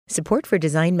Support for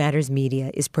Design Matters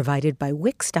Media is provided by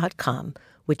Wix.com,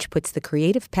 which puts the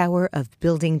creative power of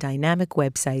building dynamic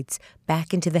websites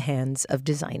back into the hands of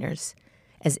designers.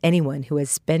 As anyone who has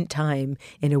spent time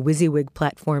in a WYSIWYG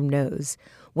platform knows,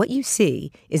 what you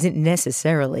see isn't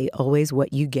necessarily always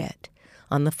what you get.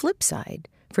 On the flip side,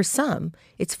 for some,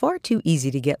 it's far too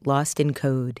easy to get lost in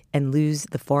code and lose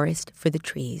the forest for the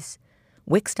trees.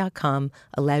 Wix.com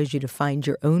allows you to find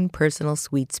your own personal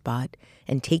sweet spot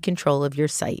and take control of your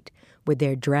site with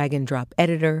their drag-and-drop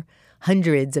editor,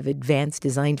 hundreds of advanced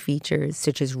design features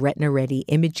such as Retina-ready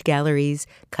image galleries,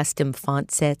 custom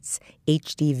font sets,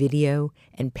 HD video,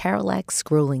 and parallax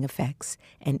scrolling effects,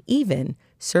 and even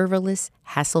serverless,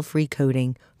 hassle-free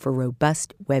coding for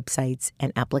robust websites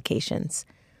and applications.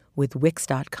 With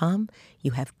Wix.com,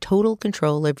 you have total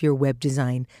control of your web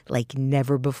design like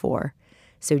never before.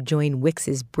 So join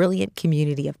Wix's brilliant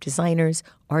community of designers,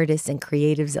 artists, and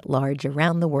creatives at large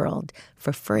around the world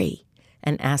for free.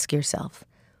 And ask yourself,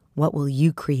 what will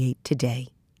you create today?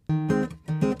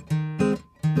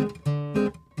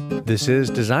 This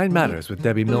is Design Matters with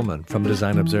Debbie Millman from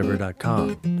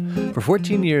DesignObserver.com. For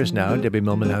 14 years now, Debbie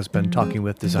Millman has been talking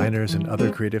with designers and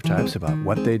other creative types about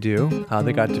what they do, how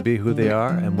they got to be who they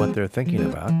are, and what they're thinking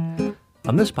about.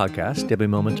 On this podcast, Debbie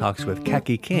Millman talks with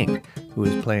Kaki King, who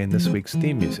is playing this week's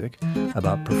theme music,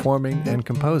 about performing and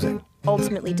composing.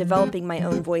 Ultimately developing my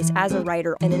own voice as a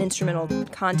writer in an instrumental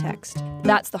context,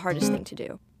 that's the hardest thing to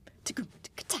do.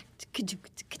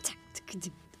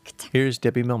 Here's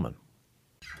Debbie Millman.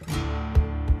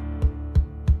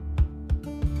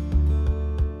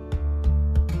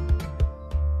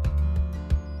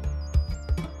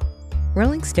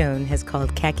 Rolling Stone has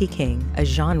called Kaki King a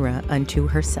genre unto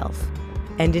herself.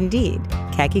 And indeed,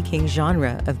 Kaki King's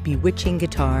genre of bewitching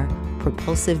guitar,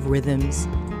 propulsive rhythms,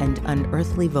 and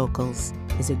unearthly vocals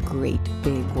is a great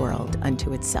big world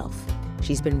unto itself.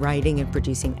 She's been writing and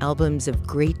producing albums of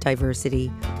great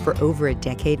diversity for over a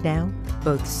decade now,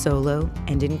 both solo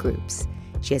and in groups.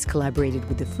 She has collaborated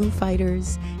with the Foo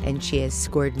Fighters, and she has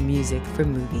scored music for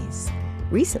movies.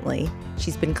 Recently,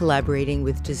 she's been collaborating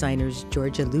with designers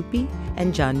Georgia Lupi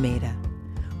and John Maeda.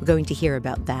 We're going to hear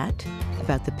about that,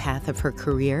 about the path of her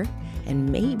career, and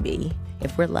maybe,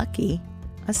 if we're lucky,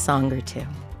 a song or two.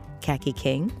 Kaki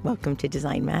King, welcome to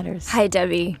Design Matters. Hi,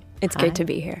 Debbie. It's Hi. great to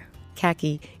be here.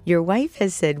 Kaki, your wife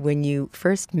has said when you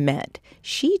first met,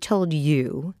 she told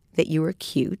you that you were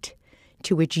cute,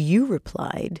 to which you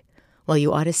replied, well,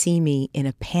 you ought to see me in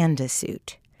a panda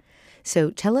suit.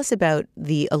 So tell us about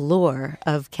the allure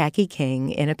of Kaki King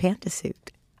in a panda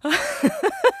suit.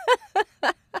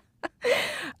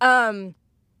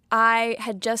 I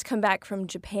had just come back from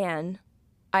Japan.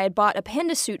 I had bought a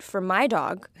panda suit for my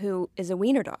dog, who is a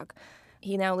wiener dog.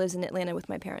 He now lives in Atlanta with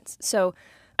my parents. So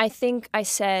I think I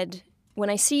said, when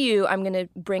I see you, I'm going to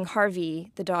bring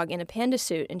Harvey, the dog, in a panda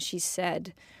suit. And she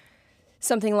said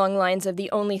something along the lines of the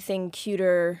only thing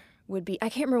cuter would be, I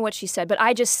can't remember what she said, but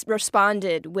I just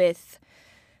responded with,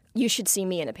 you should see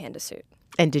me in a panda suit.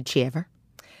 And did she ever?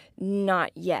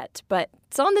 Not yet, but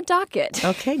it's on the docket.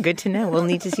 Okay, good to know. We'll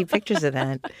need to see pictures of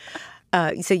that.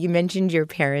 So you mentioned your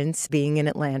parents being in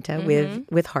Atlanta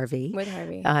with Harvey. With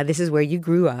Harvey. This is where you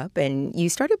grew up, and you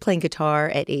started playing guitar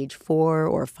at age 4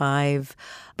 or 5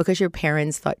 because your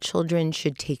parents thought children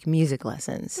should take music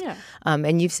lessons. Yeah.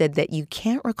 And you've said that you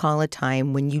can't recall a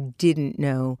time when you didn't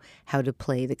know how to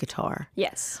play the guitar.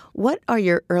 Yes. What are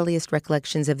your earliest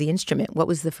recollections of the instrument? What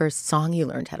was the first song you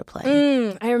learned how to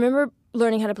play? I remember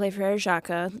learning how to play Frere Jacques.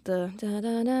 The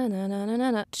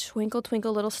da-da-da-na-na-na-na-na, Twinkle,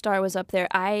 Twinkle, Little Star was up there.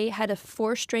 I had a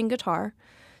 4-string guitar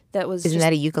that was Isn't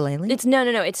that a ukulele?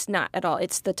 No, it's not at all.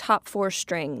 It's the top 4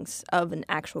 strings of an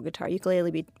actual guitar.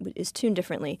 Ukulele is tuned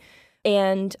differently.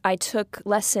 And I took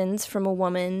lessons from a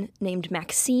woman named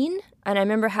Maxine, and I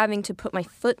remember having to put my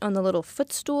foot on the little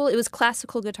footstool. It was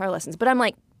classical guitar lessons, but I'm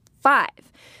like 5.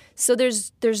 So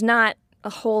there's not a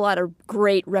whole lot of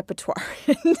great repertoire,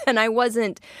 and I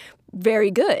wasn't very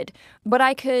good. But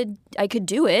I could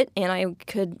do it, and I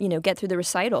could, get through the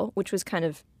recital, which was kind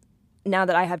of, now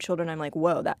that I have children, I'm like,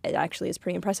 whoa, that it actually is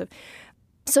pretty impressive.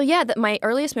 So yeah, my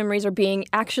earliest memories are being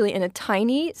actually in a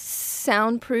tiny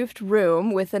soundproofed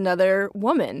room with another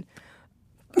woman.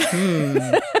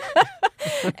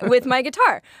 With my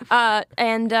guitar,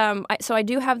 so I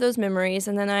do have those memories,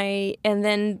 and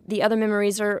then the other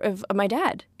memories are of my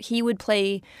dad. He would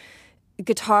play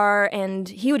guitar, and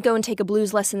he would go and take a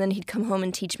blues lesson, then he'd come home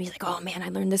and teach me. He's like, oh man, I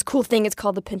learned this cool thing. It's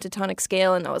called the pentatonic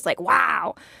scale, and I was like,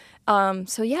 wow.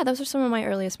 So yeah, those are some of my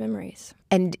earliest memories.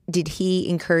 And did he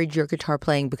encourage your guitar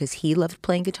playing because he loved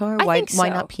playing guitar? I think so. Why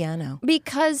not piano?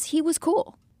 Because he was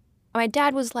cool. My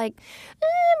dad was like,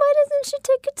 why doesn't she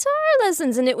take guitar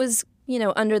lessons? And it was,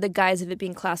 under the guise of it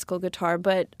being classical guitar.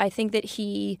 But I think that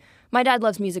my dad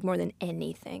loves music more than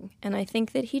anything. And I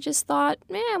think that he just thought,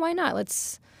 why not?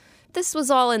 This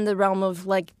was all in the realm of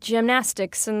like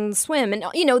gymnastics and swim and,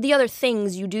 the other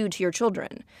things you do to your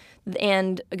children.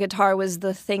 And a guitar was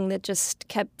the thing that just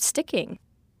kept sticking.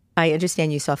 I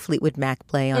understand you saw Fleetwood Mac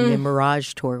play on the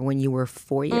Mirage Tour when you were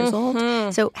 4 years old.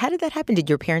 So how did that happen? Did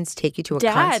your parents take you to a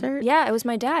concert? Yeah, it was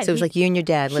my dad. So it was like you and your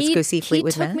dad, let's go see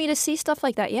Fleetwood Mac? He took me to see stuff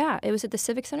like that, yeah. It was at the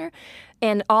Civic Center.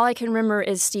 And all I can remember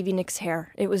is Stevie Nicks'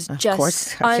 hair. It was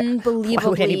just unbelievably... Why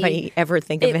would anybody ever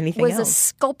think of anything else? It was a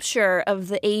sculpture of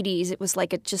the 80s. It was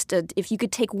like if you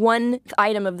could take one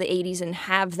item of the 80s and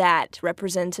have that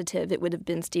representative, it would have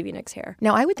been Stevie Nicks' hair.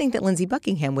 Now, I would think that Lindsey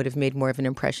Buckingham would have made more of an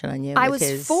impression on you. I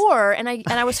was 4, and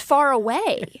I was far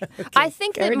away. Okay, I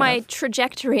think that my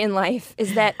trajectory in life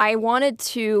is that I wanted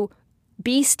to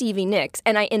be Stevie Nicks,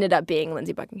 and I ended up being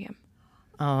Lindsey Buckingham.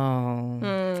 Oh,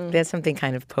 there's something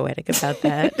kind of poetic about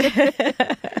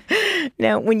that.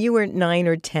 Now, when you were 9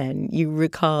 or 10, you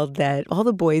recalled that all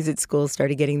the boys at school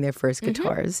started getting their first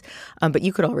guitars, but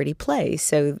you could already play.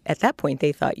 So at that point,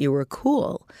 they thought you were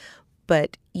cool.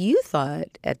 But you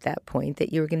thought at that point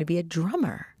that you were going to be a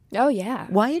drummer. Oh, yeah.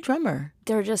 Why a drummer?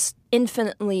 They're just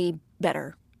infinitely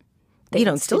better. You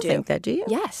don't still think that, do you?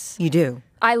 Yes. You do?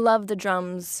 I love the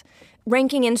drums.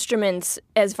 Ranking instruments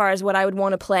as far as what I would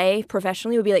want to play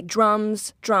professionally would be like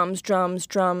drums, drums, drums,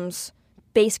 drums,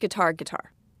 bass guitar,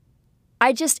 guitar.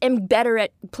 I just am better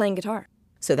at playing guitar.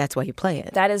 So that's why you play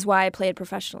it? That is why I play it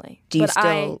professionally. Do you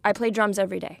but I play drums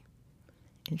every day.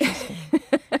 Interesting.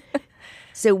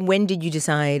 So when did you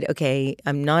decide, okay,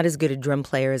 I'm not as good a drum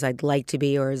player as I'd like to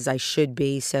be or as I should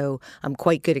be, so I'm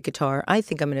quite good at guitar. I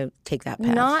think I'm going to take that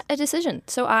path. Not a decision.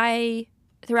 So I,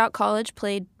 throughout college,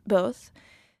 played both.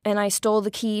 And I stole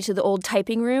the key to the old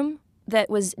typing room that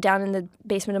was down in the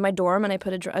basement of my dorm, and I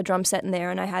put a drum set in there,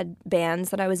 and I had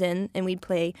bands that I was in, and we'd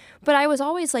play. But I was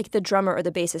always like the drummer or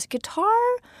the bassist. Guitar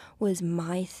was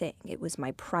my thing. It was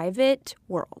my private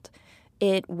world.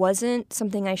 It wasn't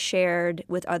something I shared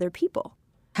with other people.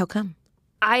 How come?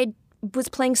 I was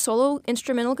playing solo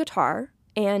instrumental guitar,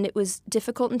 and it was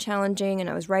difficult and challenging, and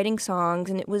I was writing songs,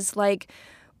 and it was like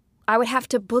I would have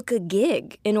to book a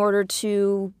gig in order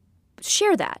to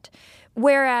share that.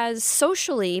 Whereas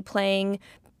socially, playing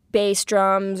bass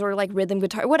drums or like rhythm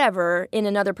guitar, whatever, in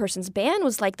another person's band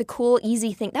was like the cool,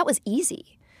 easy thing. That was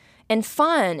easy and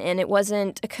fun, and it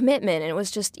wasn't a commitment, and it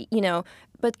was just,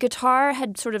 but guitar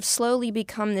had sort of slowly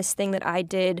become this thing that I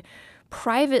did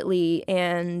privately,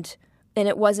 and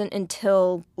it wasn't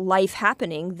until life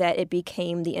happening that it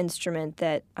became the instrument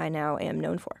that I now am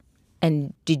known for.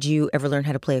 And did you ever learn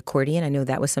how to play accordion? I know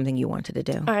that was something you wanted to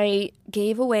do. I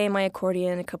gave away my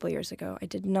accordion a couple years ago. I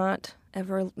did not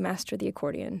ever master the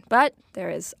accordion, but there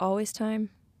is always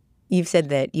time. You've said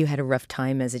that you had a rough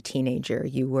time as a teenager.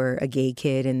 You were a gay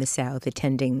kid in the South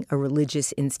attending a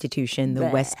religious institution, the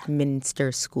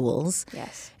Westminster Schools.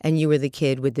 Yes. And you were the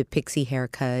kid with the pixie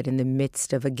haircut in the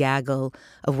midst of a gaggle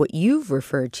of what you've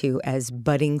referred to as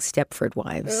budding Stepford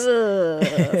wives.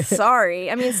 Sorry.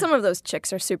 I mean, some of those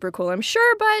chicks are super cool, I'm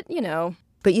sure, but,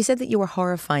 But you said that you were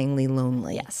horrifyingly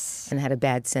lonely. Yes. And had a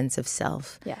bad sense of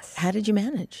self. Yes. How did you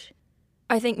manage?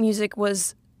 I think music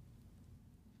was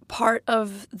part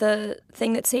of the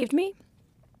thing that saved me,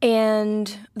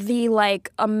 and the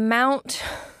amount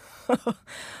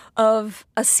of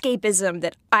escapism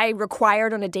that I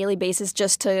required on a daily basis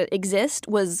just to exist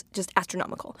was just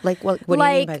astronomical. Like what do you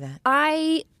mean by that?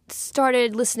 I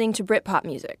started listening to Britpop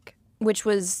music, which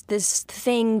was this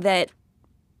thing that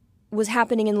was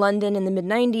happening in London in the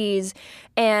mid-90s,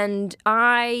 and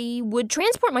I would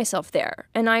transport myself there,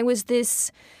 and I was this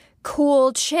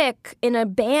cool chick in a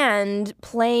band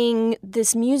playing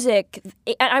this music.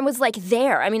 I was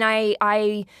there. I mean,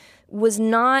 I was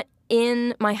not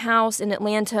in my house in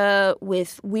Atlanta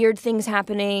with weird things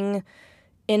happening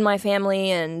in my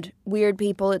family and weird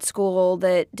people at school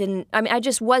that didn't, I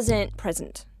just wasn't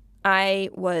present. I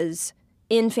was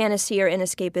in fantasy or in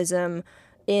escapism,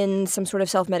 in some sort of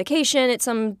self-medication at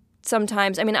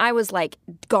sometimes. I was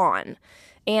gone.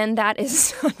 And that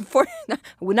is, unfortunate. I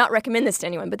would not recommend this to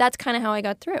anyone, but that's kind of how I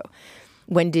got through.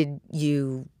 When did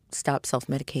you stop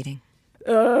self-medicating?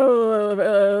 I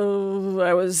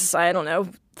was,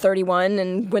 31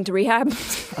 and went to rehab.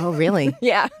 Oh, really?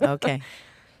 Yeah. Okay.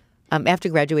 After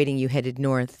graduating, you headed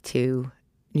north to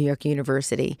New York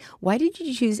University. Why did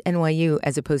you choose NYU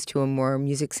as opposed to a more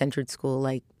music-centered school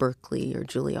like Berkeley or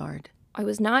Juilliard? I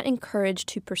was not encouraged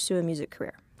to pursue a music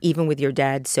career. Even with your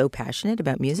dad so passionate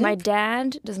about music? My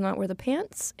dad does not wear the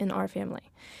pants in our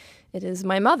family. It is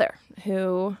my mother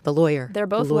who... The lawyer. They're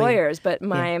both lawyers, but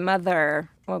my mother...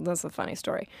 Well, that's a funny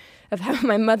story of how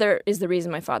my mother is the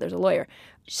reason my father's a lawyer.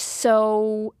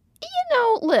 So,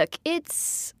 look,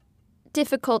 it's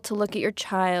difficult to look at your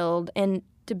child and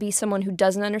to be someone who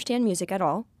doesn't understand music at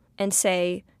all and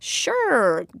say,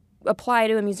 sure, apply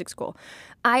to a music school.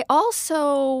 I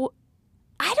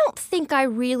don't think I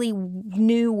really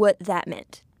knew what that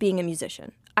meant, being a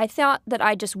musician. I thought that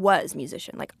I just was a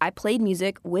musician. Like, I played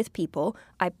music with people.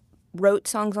 I wrote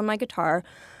songs on my guitar.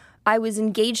 I was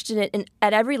engaged in it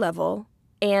at every level,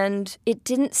 and it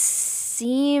didn't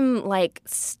seem like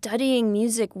studying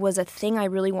music was a thing I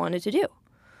really wanted to do.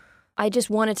 I just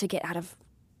wanted to get out of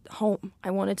home.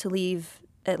 I wanted to leave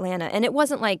Atlanta. And it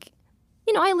wasn't like,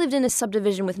 I lived in a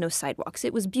subdivision with no sidewalks.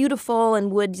 It was beautiful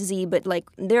and woodsy, but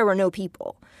there were no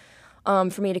people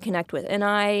for me to connect with. And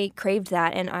I craved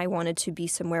that, and I wanted to be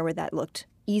somewhere where that looked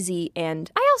easy. And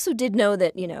I also did know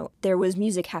that, there was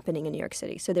music happening in New York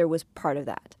City, so there was part of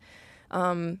that.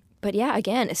 But yeah,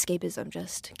 again, escapism,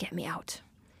 just get me out.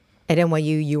 At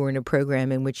NYU, you were in a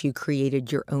program in which you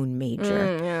created your own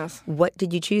major. Yes. What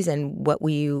did you choose, and what were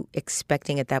you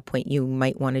expecting at that point you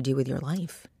might want to do with your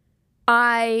life?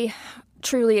 I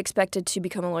truly expected to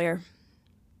become a lawyer.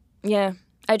 Yeah.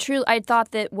 I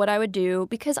thought that what I would do,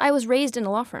 because I was raised in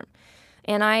a law firm,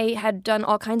 and I had done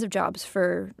all kinds of jobs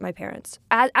for my parents.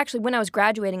 Actually, when I was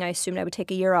graduating, I assumed I would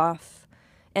take a year off,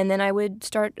 and then I would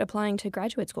start applying to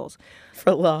graduate schools.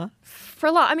 For law? For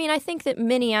law. I mean, I think that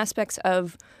many aspects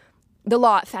of the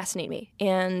law fascinate me.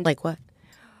 And like what?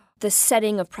 The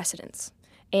setting of precedents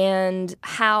and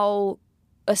how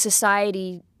a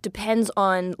society depends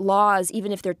on laws,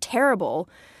 even if they're terrible,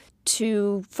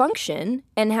 to function,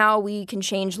 and how we can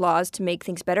change laws to make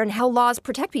things better, and how laws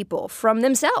protect people from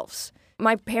themselves.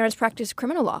 My parents practiced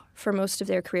criminal law for most of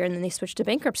their career, and then they switched to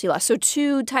bankruptcy law. So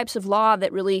two types of law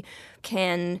that really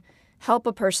can help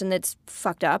a person that's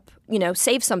fucked up,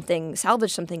 save something,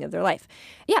 salvage something of their life.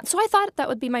 Yeah, so I thought that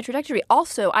would be my trajectory.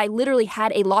 Also, I literally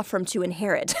had a law firm to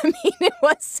inherit. I mean,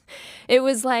 it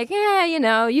was like,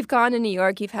 you've gone to New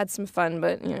York, you've had some fun,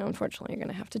 but, unfortunately, you're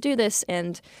going to have to do this.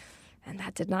 And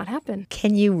that did not happen.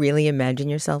 Can you really imagine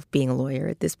yourself being a lawyer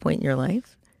at this point in your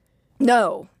life?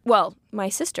 No. Well,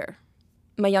 my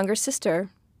younger sister,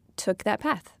 took that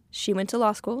path. She went to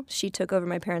law school. She took over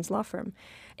my parents' law firm.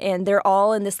 And they're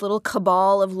all in this little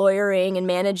cabal of lawyering and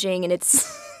managing. And it's,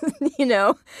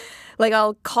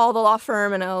 I'll call the law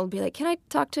firm and I'll be like, can I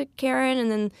talk to Karen?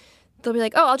 And then they'll be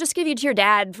like, oh, I'll just give you to your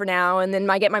dad for now. And then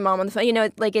I get my mom on the phone.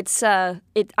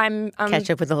 I'm catch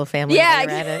up with the whole family. Yeah, while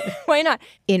you're at it. Why not?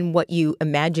 In what you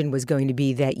imagined was going to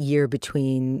be that year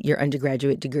between your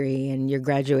undergraduate degree and your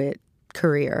graduate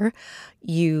career,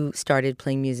 you started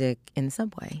playing music in the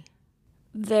subway.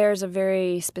 There's a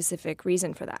very specific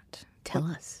reason for that. Tell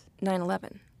us.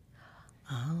 9/11.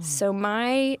 Oh. So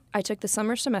I took the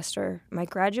summer semester. My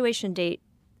graduation date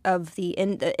of the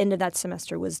end of that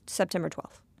semester was September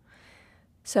 12th.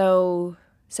 So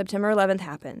September 11th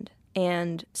happened,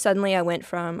 and suddenly I went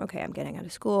from, okay, I'm getting out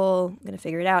of school, I'm going to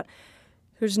figure it out.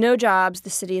 There's no jobs,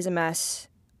 the city is a mess.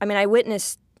 I mean, I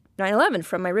witnessed 9/11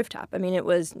 from my rooftop. I mean, it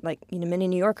was like, many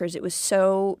New Yorkers, it was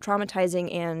so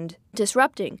traumatizing and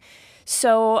disrupting.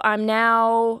 So I'm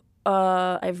now,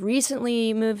 I've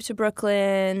recently moved to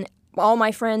Brooklyn. All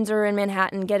my friends are in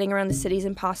Manhattan. Getting around the city is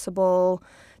impossible.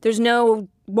 There's no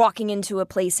walking into a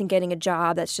place and getting a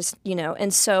job. That's just,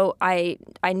 and so I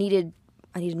needed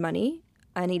money.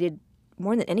 I needed,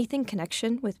 more than anything,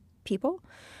 connection with people.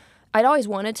 I'd always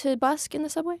wanted to busk in the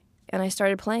subway, and I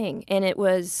started playing, and it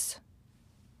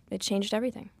changed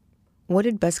everything. What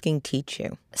did busking teach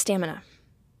you? Stamina.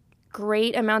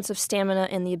 Great amounts of stamina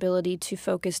and the ability to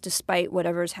focus despite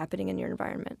whatever is happening in your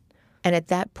environment. And at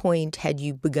that point, had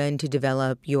you begun to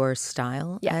develop your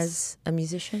style Yes. as a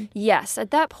musician? Yes.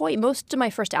 At that point, most of my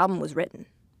first album was written.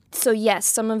 So yes,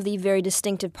 some of the very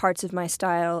distinctive parts of my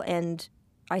style, and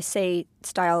I say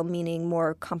style meaning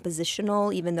more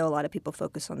compositional, even though a lot of people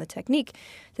focus on the technique.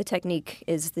 The technique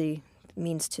is the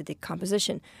means to the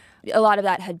composition. A lot of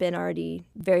that had been already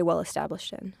very well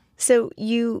established in. So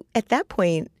you, at that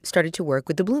point, started to work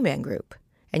with the Blue Man Group,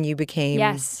 and you became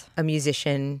Yes. a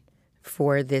musician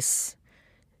for this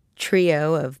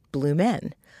trio of blue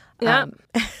men. Yeah.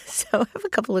 So I have a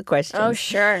couple of questions. Oh,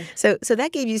 sure. So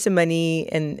that gave you some money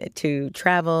and to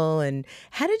travel. And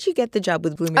how did you get the job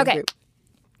with Blue Man Okay. Group?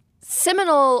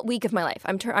 Seminal week of my life.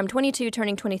 I'm 22,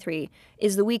 turning 23,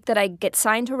 is the week that I get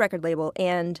signed to a record label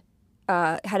and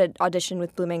had an audition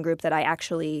with Blue Man Group that I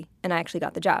actually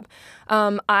got the job.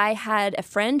 I had a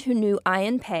friend who knew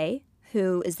Ian Pei,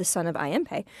 who is the son of Ian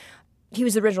Pei. He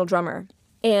was the original drummer.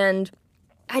 And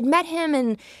I'd met him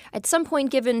and at some point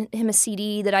given him a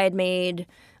CD that I had made,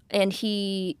 and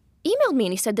he emailed me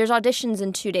and he said, there's auditions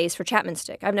in 2 days for Chapman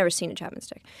Stick. I've never seen a Chapman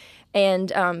Stick.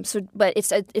 And but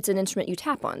it's an instrument you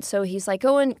tap on. So he's like,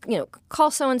 go and, call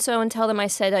so-and-so and tell them I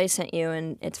said I sent you,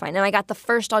 and it's fine. And I got the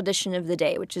first audition of the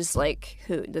day, which is like,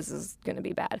 this is going to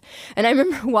be bad. And I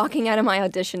remember walking out of my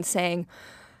audition saying,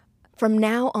 from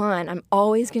now on, I'm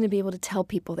always going to be able to tell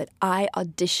people that I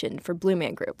auditioned for Blue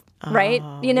Man Group, right?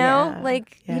 You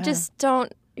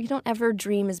don't ever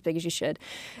dream as big as you should.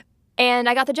 And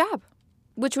I got the job,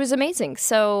 which was amazing.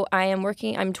 So I'm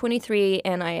 23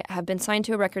 and I have been signed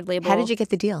to a record label. How did you get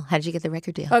the deal? How did you get the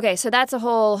record deal? Okay, so that's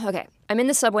I'm in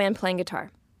the subway, I'm playing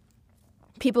guitar.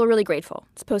 People are really grateful.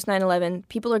 It's post 9/11.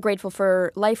 People are grateful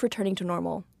for life returning to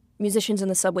normal. Musicians in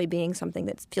the subway being something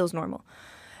that feels normal.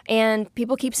 And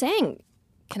people keep saying,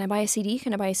 can I buy a CD?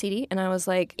 Can I buy a CD? And I was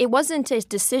like, it wasn't a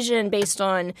decision based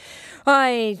on,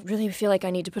 I really feel like I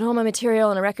need to put all my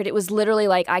material on a record. It was literally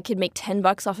like, I could make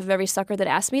 $10 off of every sucker that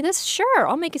asked me this. Sure,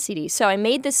 I'll make a CD. So I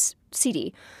made this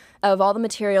CD of all the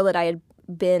material that I had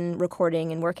been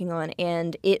recording and working on.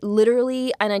 And it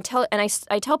literally, and I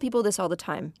tell people this all the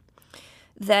time,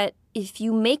 that if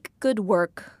you make good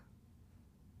work,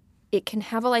 it can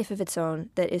have a life of its own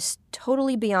that is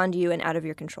totally beyond you and out of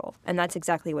your control. And that's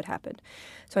exactly what happened.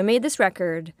 So I made this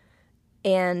record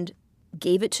and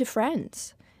gave it to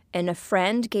friends. And a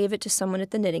friend gave it to someone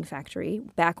at the Knitting Factory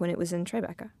back when it was in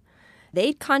Tribeca.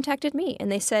 They contacted me and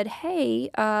they said, hey,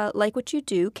 like what you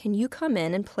do, can you come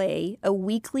in and play a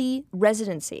weekly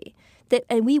residency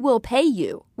and we will pay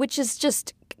you, which is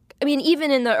just,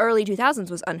 even in the early 2000s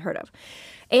was unheard of.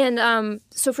 And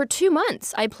so for 2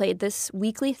 months, I played this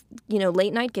weekly,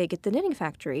 late night gig at the Knitting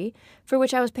Factory, for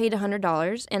which I was paid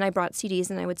 $100, and I brought CDs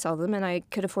and I would sell them, and I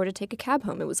could afford to take a cab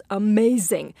home. It was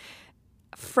amazing.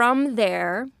 From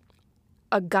there,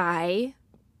 a guy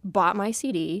bought my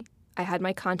CD. I had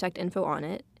my contact info on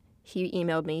it. He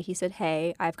emailed me. He said,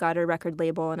 hey, I've got a record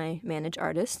label and I manage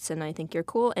artists, and I think you're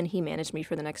cool. And he managed me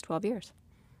for the next 12 years.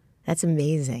 That's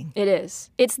amazing. It is.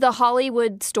 It's the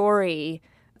Hollywood story.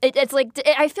 It's like,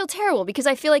 I feel terrible because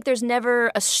I feel like there's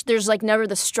never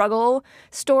the struggle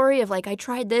story of like, I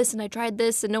tried this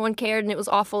and no one cared and it was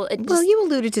awful. Well, you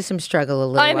alluded to some struggle a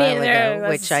little while ago,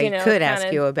 which I could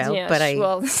ask you about, but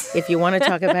if you want to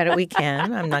talk about it, we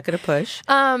can. I'm not going to push.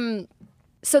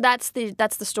 So that's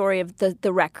the story of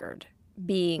the record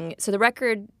being. So the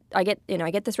record, I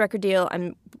get this record deal.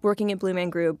 I'm working at Blue Man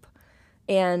Group,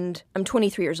 and I'm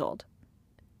 23 years old.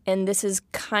 And this is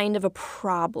kind of a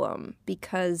problem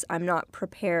because I'm not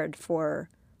prepared for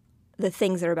the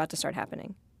things that are about to start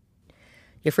happening.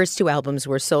 Your first 2 albums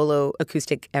were solo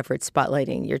acoustic efforts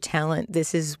spotlighting your talent.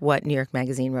 This is what New York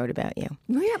Magazine wrote about you.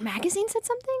 New York Magazine said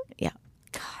something? Yeah.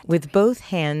 God, with both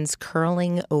hands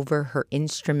curling over her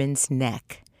instrument's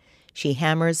neck, she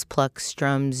hammers, plucks,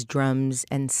 strums, drums,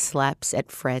 and slaps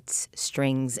at frets,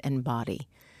 strings, and body.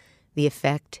 The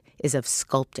effect is of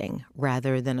sculpting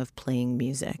rather than of playing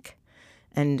music.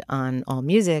 And on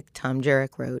AllMusic, Tom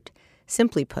Jurek wrote,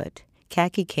 simply put,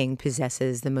 Kaki King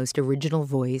possesses the most original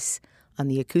voice on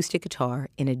the acoustic guitar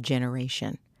in a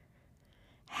generation.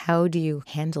 How do you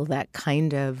handle that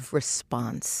kind of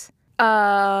response?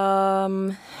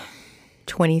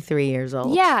 23 years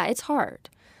old. Yeah, it's hard.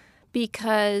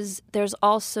 Because there's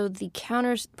also the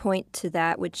counterpoint to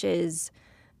that, which is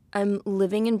I'm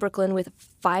living in Brooklyn with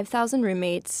 5,000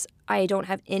 roommates. I don't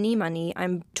have any money.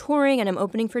 I'm touring and I'm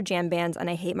opening for jam bands, and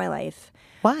I hate my life.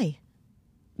 Why?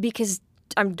 Because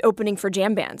I'm opening for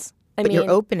jam bands. But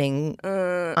you're opening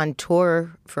on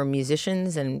tour for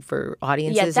musicians and for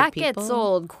audiences of people? Yeah, that gets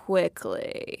old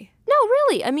quickly. No,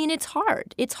 really. It's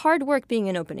hard. It's hard work being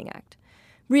an opening act.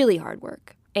 Really hard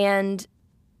work. And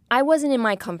I wasn't in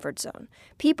my comfort zone.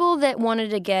 People that wanted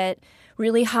to get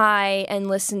really high and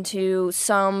listen to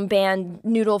some band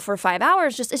noodle for 5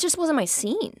 hours, it just wasn't my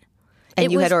scene.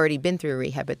 And you had already been through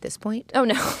rehab at this point? Oh,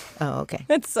 no. Oh, okay.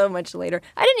 That's so much later.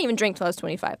 I didn't even drink till I was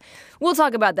 25. We'll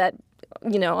talk about that,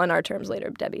 on our terms later,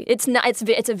 Debbie. It's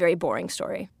a very boring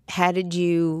story. How did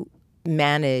you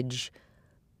manage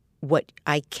what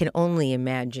I can only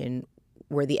imagine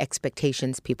were the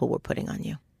expectations people were putting on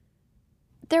you?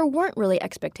 There weren't really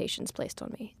expectations placed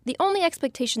on me. The only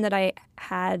expectation that I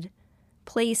had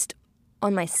placed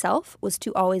on myself was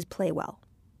to always play well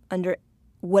under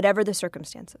whatever the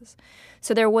circumstances.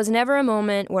 So there was never a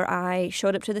moment where I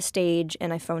showed up to the stage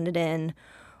and I phoned it in,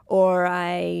 or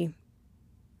I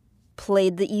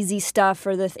played the easy stuff,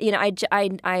 or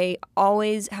I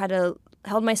always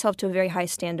held myself to a very high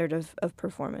standard of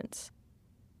performance.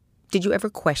 Did you ever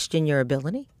question your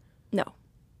ability? No.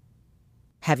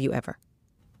 Have you ever?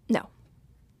 No.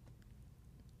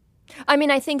 I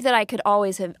mean, I think that I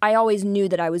always knew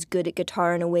that I was good at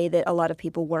guitar in a way that a lot of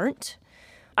people weren't.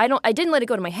 I didn't let it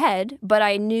go to my head, but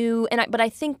I knew, but I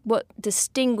think what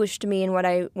distinguished me and what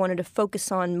I wanted to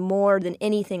focus on more than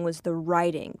anything was the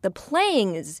writing. The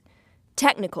playing is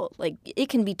technical. Like, it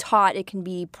can be taught, it can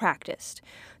be practiced.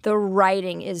 The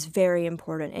writing is very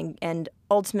important, and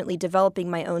ultimately developing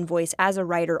my own voice as a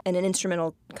writer in an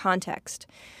instrumental context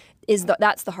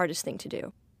that's the hardest thing to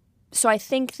do. So I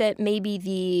think that maybe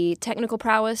the technical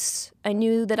prowess, I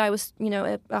knew that I was,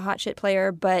 a hot shit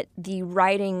player, but the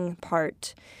writing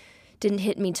part didn't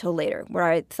hit me till later, where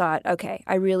I thought, okay,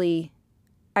 I really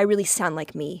sound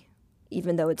like me,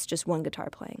 even though it's just one guitar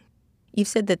playing. You've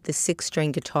said that the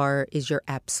 6-string guitar is your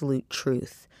absolute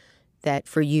truth, that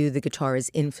for you the guitar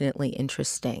is infinitely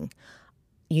interesting.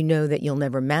 You know that you'll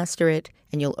never master it,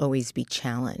 and you'll always be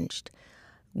challenged.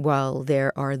 While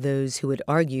there are those who would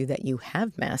argue that you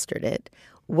have mastered it,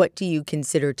 what do you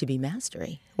consider to be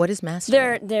mastery? What is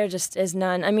mastery? There just is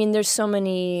none. I mean, there's so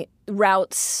many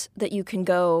routes that you can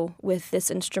go with this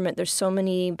instrument. There's so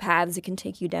many paths it can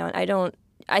take you down.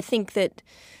 I think that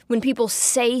when people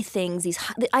say things,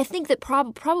 I think that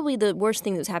probably the worst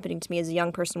thing that was happening to me as a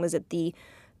young person was that the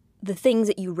things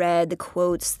that you read, the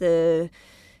quotes, the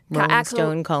Rolling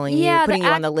Stone calling you, putting you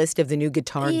on the list of the new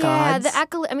guitar gods.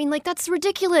 I mean, like, that's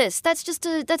ridiculous. That's just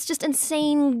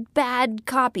insane bad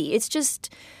copy. It's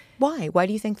just... Why? Why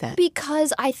do you think that?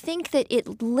 Because I think that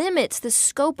it limits the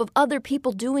scope of other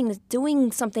people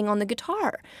doing something on the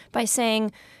guitar by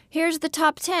saying, here's the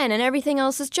top 10 and everything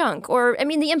else is junk. Or, I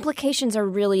mean, the implications are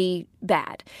really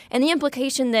bad. And the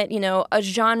implication that, a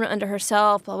genre unto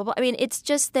herself, blah, blah, blah. I mean, it's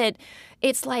just that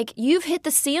it's like you've hit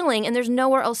the ceiling and there's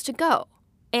nowhere else to go.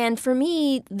 And for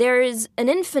me, there is an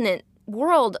infinite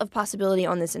world of possibility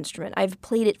on this instrument. I've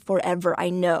played it forever, I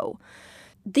know.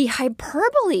 The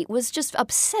hyperbole was just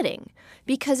upsetting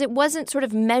because it wasn't sort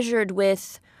of measured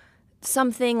with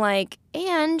something like,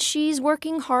 and she's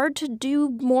working hard to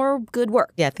do more good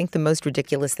work. Yeah, I think the most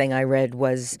ridiculous thing I read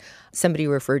was somebody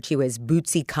referred to you as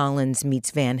Bootsy Collins meets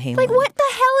Van Halen. Like, what the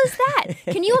hell is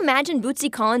that? Can you imagine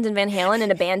Bootsy Collins and Van Halen in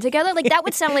a band together? Like, that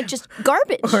would sound like just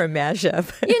garbage. Or a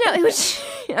mashup.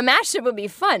 A mashup would be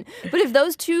fun. But if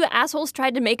those two assholes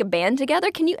tried to make a band together,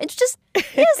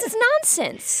 it's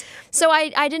nonsense. So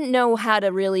I didn't know how to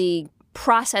really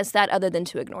process that other than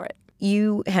to ignore it.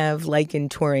 You have likened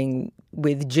touring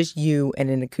with just you and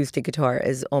an acoustic guitar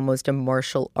as almost a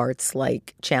martial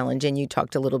arts-like challenge. And you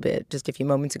talked a little bit just a few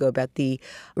moments ago about the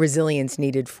resilience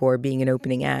needed for being an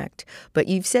opening act. But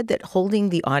you've said that holding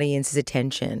the audience's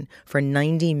attention for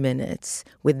 90 minutes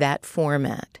with that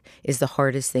format is the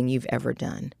hardest thing you've ever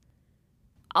done.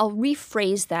 I'll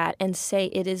rephrase that and say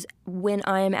it is when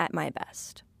I am at my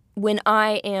best. When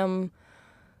I am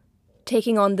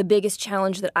taking on the biggest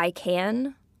challenge that I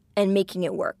can and making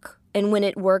it work. And when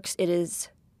it works, it is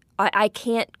I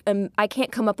can't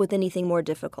come up with anything more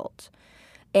difficult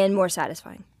and more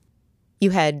satisfying.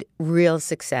 You had real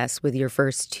success with your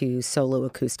first 2 solo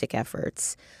acoustic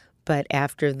efforts, but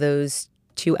after those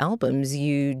 2 albums,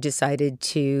 you decided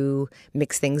to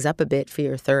mix things up a bit for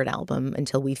your 3rd album,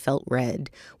 Until We Felt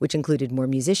Red, which included more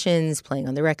musicians playing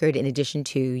on the record in addition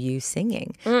to you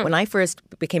singing. When I first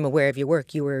became aware of your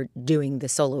work, you were doing the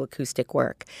solo acoustic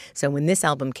work. So when this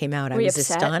album came out, I was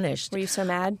astonished. Were you so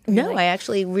mad? No, I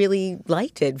actually really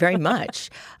liked it very much.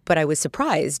 But I was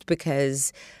surprised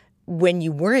because when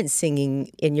you weren't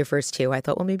singing in your first 2, I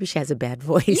thought, well, maybe she has a bad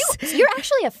voice. You're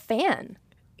actually a fan.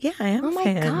 Yeah, I am a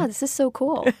fan. Oh, my God, this is so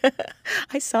cool.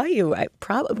 I saw you. Where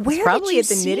probably did you at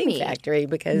the see Knitting me? Factory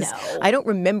because No. I don't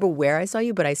remember where I saw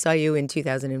you, but I saw you in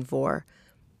 2004.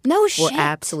 No shit. We're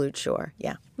absolute sure.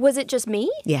 Yeah. Was it just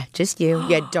me? Yeah, just you.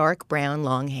 You had dark brown,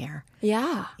 long hair.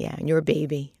 Yeah. Yeah, and you're a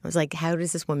baby. I was like, how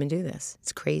does this woman do this?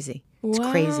 It's crazy. It's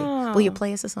crazy. Wow. Will you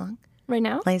play us a song? Right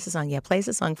now? Play us a song. Yeah, play us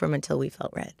a song from Until We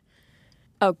Felt Red.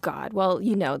 Oh, God. Well,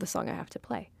 you know the song I have to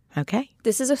play. Okay.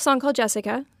 This is a song called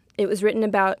Jessica. It was written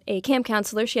about a camp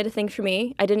counselor. She had a thing for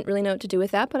me. I didn't really know what to do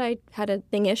with that, but I had a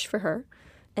thing-ish for her.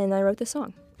 And I wrote this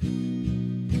song.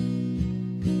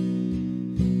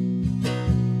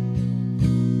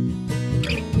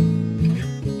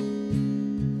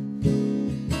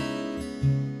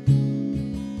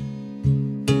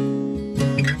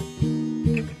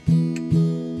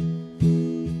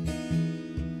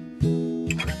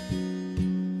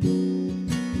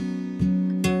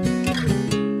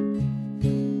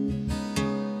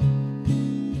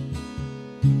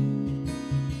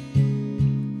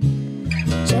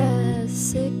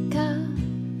 Jessica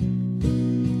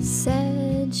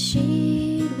said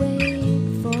she'd wait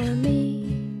for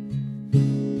me.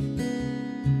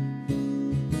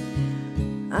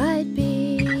 I'd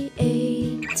be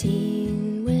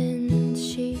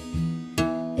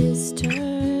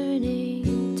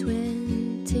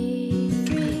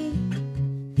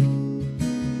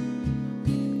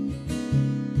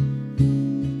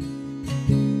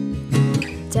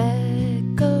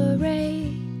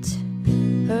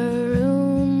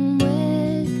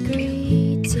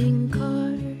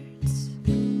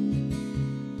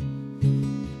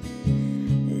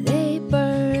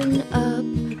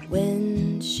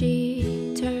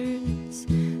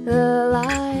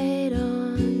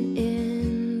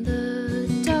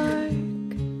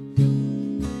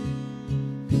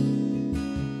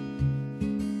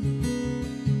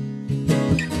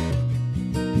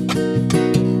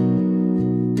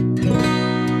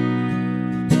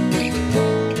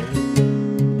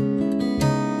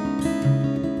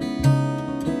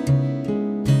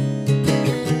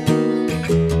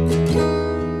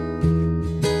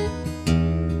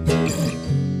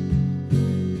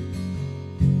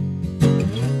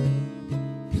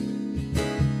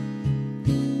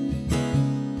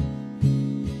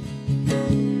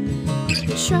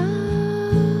to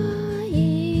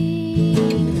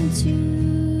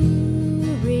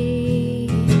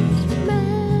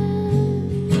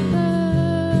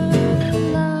remember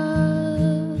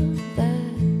love that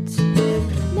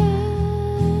never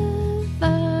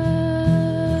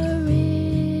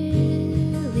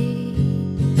really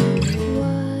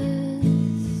was.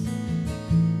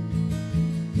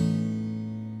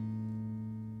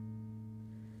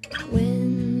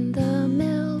 When the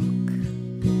milk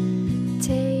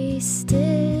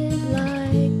tasted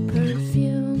like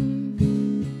perfume,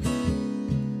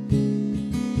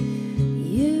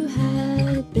 you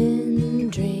had been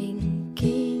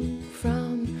drinking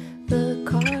from the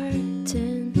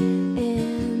carton,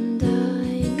 and I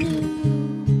knew.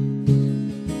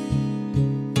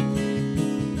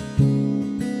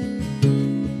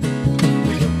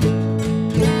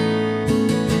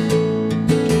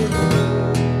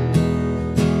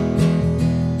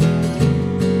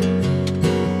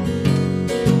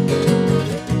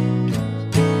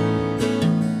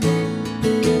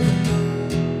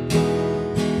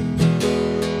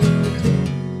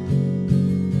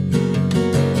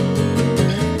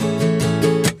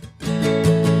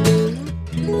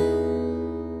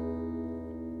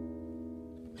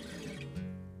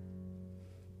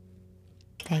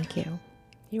 Thank you.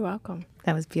 You're welcome.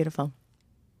 That was beautiful.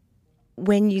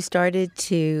 When you started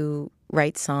to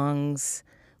write songs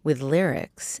with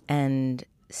lyrics and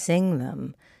sing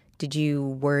them, did you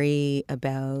worry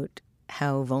about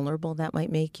how vulnerable that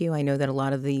might make you? I know that a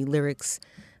lot of the lyrics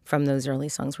from those early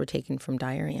songs were taken from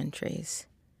diary entries.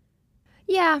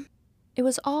 Yeah, it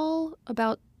was all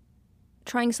about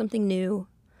trying something new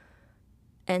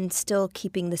and still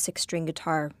keeping the 6-string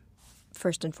guitar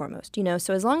first and foremost, you know?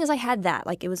 So as long as I had that,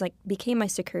 like it was like became my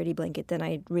security blanket, then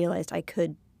I realized I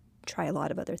could try a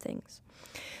lot of other things.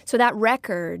 So that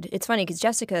record, it's funny because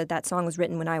Jessica, that song was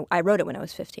written when I wrote it when I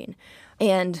was 15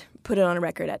 and put it on a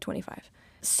record at 25.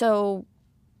 So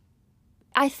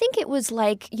I think it was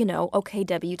like, you know, okay,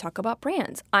 Debbie, you talk about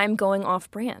brands. I'm going off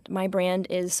brand. My brand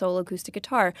is solo acoustic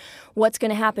guitar. What's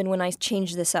going to happen when I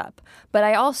change this up? But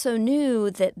I also knew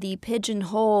that the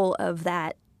pigeonhole of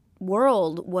that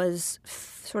world was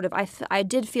sort of, I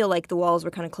did feel like the walls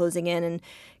were kind of closing in and,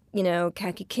 you know,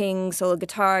 Kaki King, solo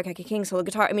guitar, Kaki King, solo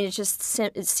guitar. I mean,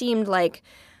 it seemed like,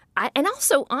 and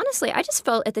also, honestly, I just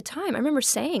felt at the time, I remember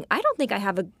saying, I don't think I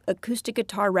have an acoustic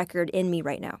guitar record in me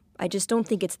right now. I just don't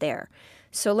think it's there.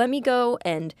 So let me go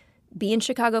and be in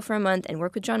Chicago for a month and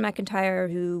work with John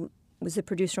McIntyre, who was the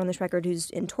producer on this record,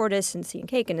 who's in Tortoise and Sea and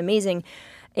Cake and amazing,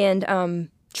 and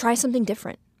try something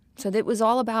different. So it was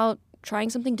all about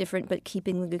trying something different, but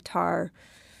keeping the guitar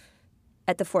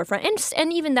at the forefront.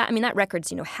 And even that, I mean, that record's,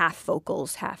 you know, half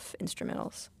vocals, half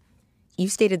instrumentals.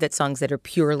 You've stated that songs that are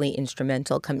purely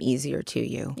instrumental come easier to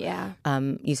you. Yeah.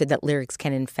 You said that lyrics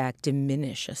can, in fact,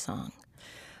 diminish a song.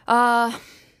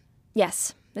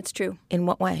 Yes, that's true. In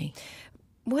what way?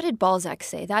 What did Balzac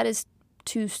say? That is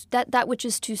that which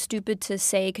is too stupid to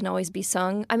say can always be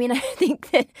sung. I mean, I think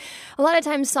that a lot of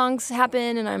times songs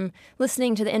happen and I'm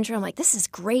listening to the intro, I'm like, this is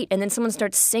great. And then someone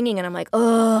starts singing and I'm like,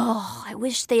 oh, I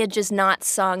wish they had just not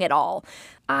sung at all.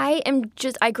 I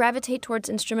gravitate towards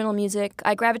instrumental music.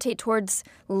 I gravitate towards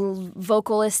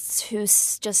vocalists who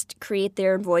just create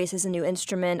their voice as a new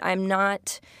instrument. I'm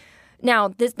not,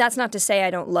 now that's not to say I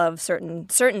don't love certain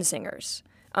singers.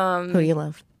 Who you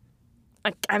love?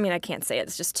 I mean, I can't say it.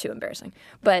 It's just too embarrassing.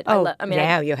 But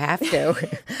now you have to.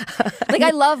 Like,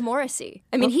 I love Morrissey.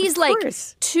 I mean, he's like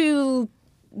course. 2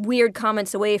 weird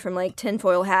comments away from like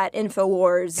tinfoil hat,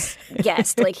 InfoWars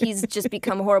guest. Like, he's just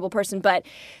become a horrible person. But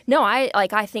no, I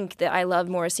think that I love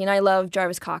Morrissey, and I love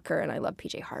Jarvis Cocker, and I love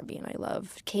PJ Harvey, and I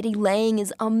love Katie Lang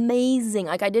is amazing.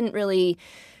 Like, I didn't really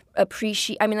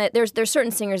appreciate. I mean, there's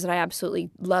certain singers that I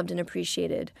absolutely loved and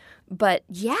appreciated. But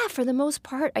yeah, for the most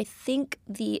part, I think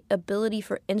the ability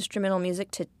for instrumental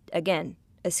music to, again,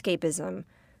 escapism,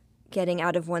 getting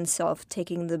out of oneself,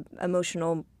 taking the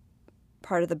emotional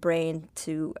part of the brain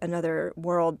to another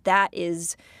world, that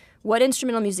is what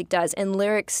instrumental music does. And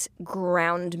lyrics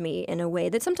ground me in a way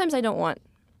that sometimes I don't want.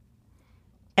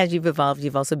 As you've evolved,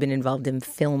 you've also been involved in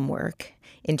film work.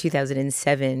 In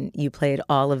 2007, you played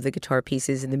all of the guitar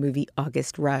pieces in the movie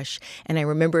August Rush. And I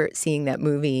remember seeing that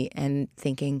movie and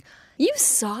thinking... You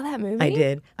saw that movie? I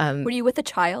did. Were you with a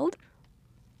child?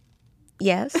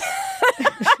 Yes.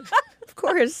 Of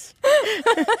course.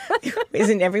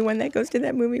 Isn't everyone that goes to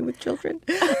that movie with children?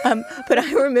 But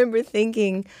I remember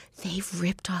thinking, they've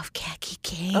ripped off Kaki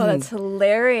King. Oh, that's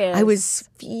hilarious. I was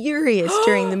furious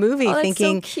during the movie, that's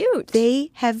thinking, so cute. They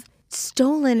have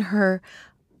stolen her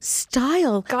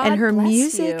style God and her bless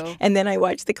music. you. And then I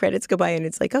watch the credits go by and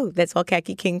it's like, oh, that's all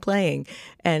Kaki King playing.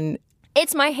 And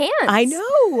It's my hands. I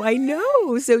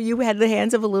know. So you had the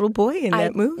hands of a little boy in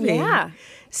that movie. Yeah.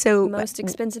 So Most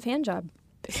expensive hand job.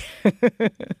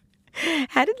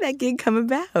 how did that gig come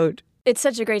about? It's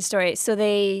such a great story. So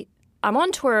I'm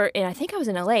on tour, and I think I was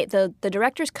in LA. The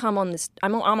directors come on this.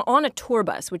 I'm on a tour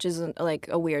bus, which is like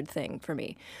a weird thing for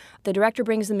me. The director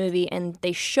brings the movie, and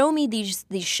they show me these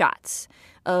shots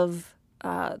of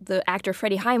the actor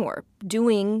Freddie Highmore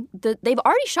doing the. They've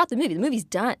already shot the movie. The movie's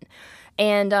done,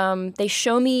 and they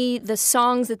show me the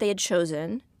songs that they had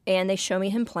chosen, and they show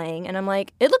me him playing, and I'm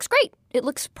like, it looks great. It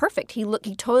looks perfect. He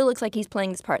totally looks like he's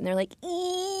playing this part. And they're like,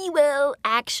 well,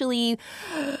 actually,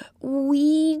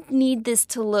 we need this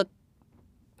to look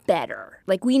better.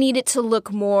 Like, we need it to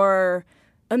look more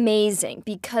amazing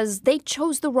because they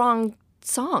chose the wrong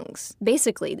songs,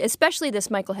 basically, especially this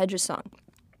Michael Hedges song.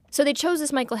 So they chose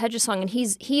this Michael Hedges song, and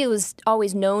he was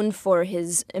always known for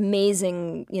his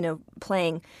amazing,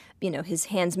 playing, his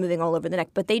hands moving all over the neck.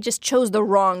 But they just chose the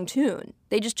wrong tune.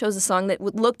 They just chose a song that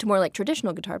looked more like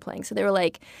traditional guitar playing. So they were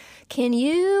like, can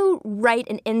you write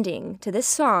an ending to this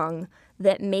song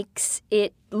that makes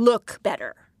it look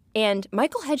better? And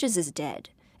Michael Hedges is dead.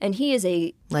 And he is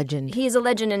a legend. He is a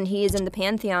legend, and he is in the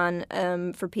pantheon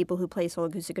for people who play solo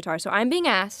acoustic guitar. So I'm being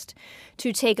asked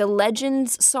to take a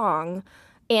Legends song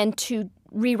and to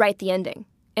rewrite the ending.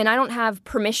 And I don't have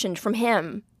permission from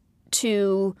him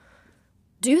to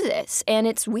do this, and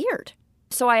it's weird.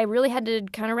 So I really had to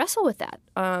kind of wrestle with that.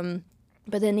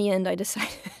 But in the end, I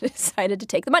decided to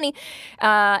take the money,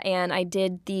 and I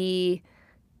did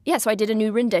so I did a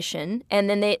new rendition, and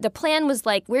then the plan was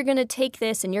like, we're going to take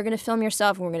this, and you're going to film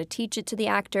yourself, and we're going to teach it to the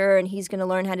actor, and he's going to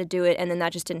learn how to do it, and then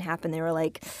that just didn't happen. They were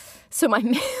like, so my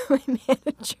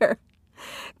manager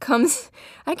comes,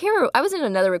 I can't remember, I was in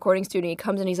another recording studio, and he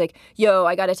comes and he's like, yo,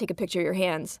 I got to take a picture of your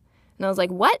hands. And I was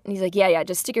like, what? And he's like, yeah,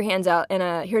 just stick your hands out,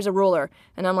 and here's a ruler.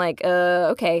 And I'm like,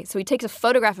 okay. So he takes a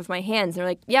photograph of my hands, and they're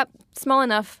like, yep, small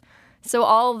enough. So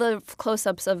all the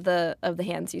close-ups of the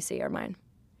hands you see are mine.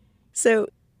 So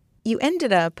you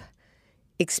ended up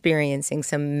experiencing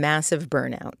some massive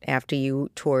burnout after you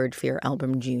toured for your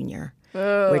album Junior,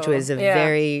 which was a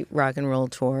very rock and roll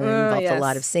tour. It involved a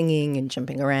lot of singing and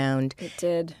jumping around. It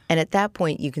did. And at that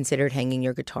point, you considered hanging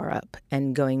your guitar up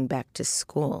and going back to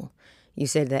school. You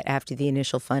said that after the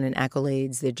initial fun and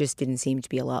accolades, there just didn't seem to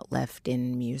be a lot left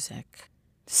in music.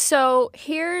 So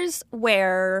here's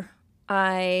where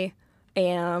I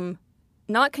am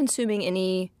not consuming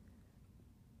any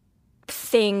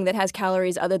thing that has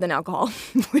calories other than alcohol,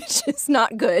 which is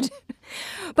not good.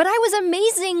 But I was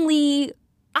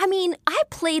I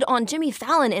played on Jimmy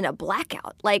Fallon in a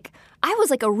blackout. Like, I was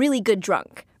like a really good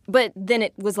drunk. But then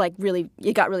it was like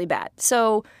it got really bad.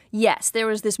 So yes, there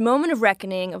was this moment of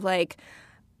reckoning of like,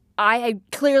 I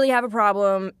clearly have a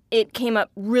problem. It came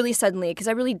up really suddenly because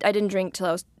I didn't drink till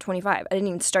I was 25. I didn't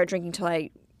even start drinking till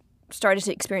I started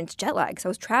to experience jet lag because I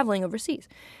was traveling overseas.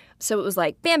 So it was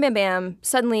like bam, bam, bam.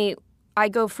 Suddenly I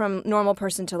go from normal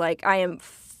person to like I am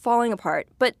falling apart,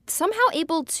 but somehow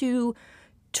able to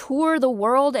tour the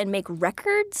world and make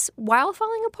records while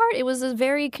falling apart. It was a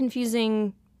very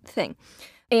confusing thing.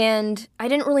 And I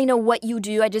didn't really know what you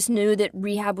do. I just knew that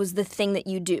rehab was the thing that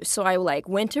you do. So I like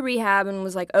went to rehab and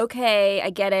was like, okay, I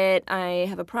get it. I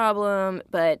have a problem,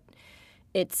 but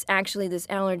it's actually this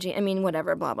allergy. I mean,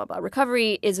 whatever, blah, blah, blah.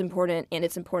 Recovery is important, and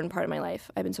it's an important part of my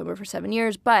life. I've been sober for 7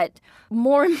 years. But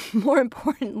more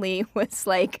importantly was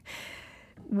like,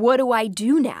 what do I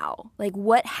do now? Like,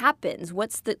 what happens?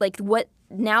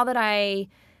 Now that I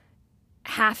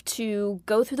have to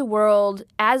go through the world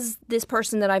as this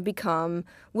person that I've become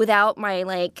without my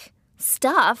like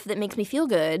stuff that makes me feel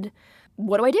good,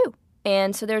 what do I do?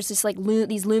 And so there's this like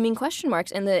these looming question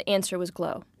marks, and the answer was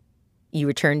Glow. You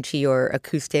returned to your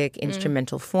acoustic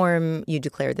instrumental form. You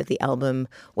declared that the album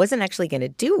wasn't actually going to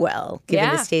do well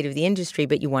given the state of the industry,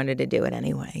 but you wanted to do it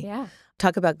anyway. Yeah.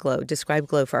 Talk about Glow. Describe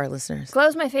Glow for our listeners.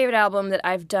 Glow's my favorite album that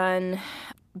I've done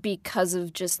because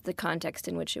of just the context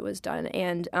in which it was done.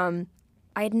 And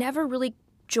I had never really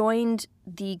joined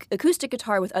the acoustic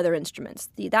guitar with other instruments.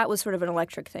 That was sort of an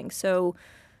electric thing. So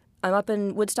I'm up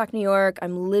in Woodstock, New York.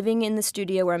 I'm living in the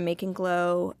studio where I'm making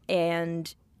Glow,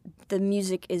 and the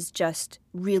music is just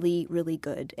really, really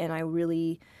good. And I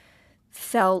really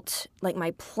felt like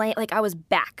I was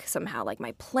back somehow. Like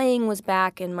my playing was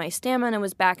back, and my stamina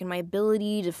was back, and my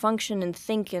ability to function and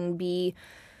think and be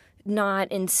not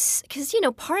because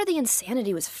part of the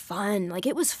insanity was fun. Like,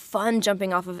 it was fun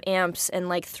jumping off of amps and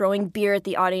like throwing beer at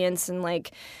the audience and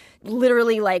like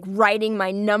literally like writing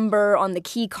my number on the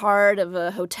key card of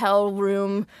a hotel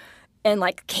room and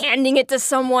like handing it to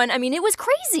someone. I mean, it was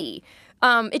crazy.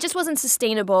 It just wasn't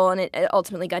sustainable, and it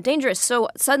ultimately got dangerous. So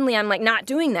suddenly I'm like not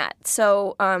doing that.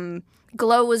 So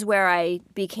Glow was where I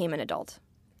became an adult,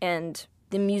 and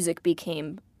the music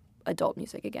became adult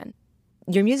music again.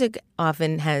 Your music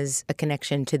often has a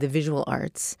connection to the visual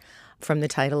arts, from the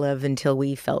title of Until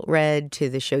We Felt Red to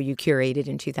the show you curated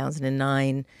in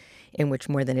 2009, in which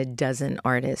more than a dozen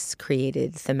artists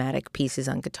created thematic pieces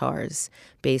on guitars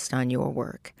based on your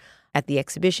work. At the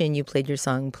exhibition, you played your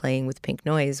song Playing with Pink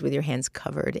Noise with your hands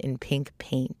covered in pink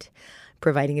paint,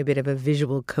 providing a bit of a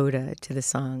visual coda to the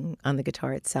song on the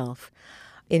guitar itself.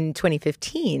 In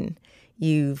 2015,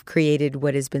 you've created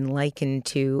what has been likened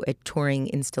to a touring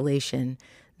installation,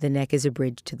 The Neck is a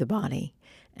Bridge to the Body.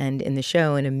 And in the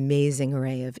show, an amazing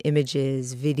array of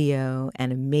images, video,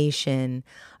 animation.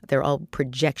 They're all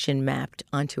projection mapped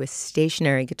onto a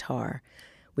stationary guitar,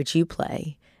 which you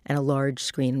play, and a large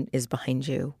screen is behind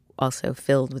you, also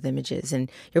filled with images. And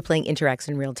your playing interacts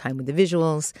in real time with the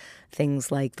visuals.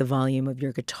 Things like the volume of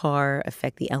your guitar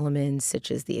affect the elements, such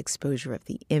as the exposure of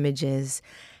the images.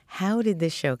 How did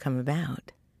this show come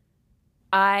about?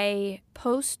 I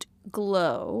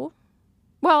post-Glow...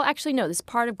 Well, actually, no, this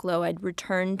part of Glow, I'd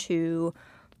returned to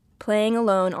playing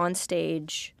alone on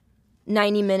stage,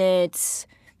 90 minutes,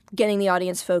 getting the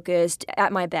audience focused,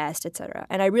 at my best, etc.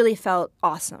 And I really felt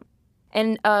awesome.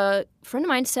 And a friend of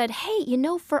mine said, hey, you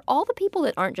know, for all the people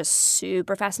that aren't just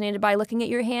super fascinated by looking at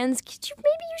your hands, maybe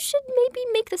you should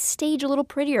make the stage a little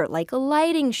prettier, like a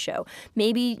lighting show.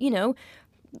 Maybe, you know,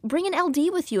 bring an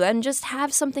LD with you and just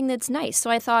have something that's nice.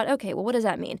 So I thought, okay, well, what does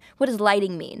that mean? What does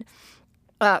lighting mean?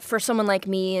 For someone like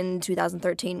me in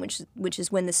 2013, which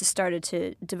is when this has started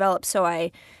to develop. So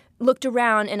I looked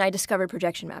around and I discovered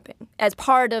projection mapping as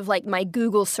part of like my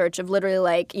Google search of literally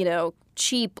like, you know,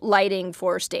 cheap lighting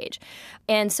for stage.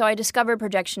 And so I discovered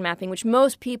projection mapping, which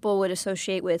most people would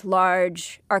associate with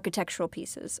large architectural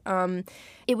pieces.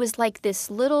 It was like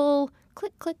this little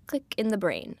click, click, click in the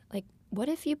brain. Like, what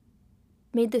if you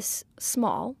made this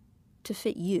small to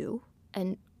fit you?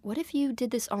 And what if you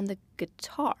did this on the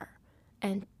guitar?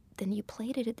 And then you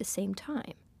played it at the same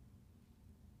time.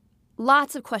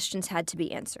 Lots of questions had to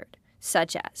be answered,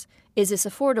 such as, is this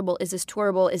affordable? Is this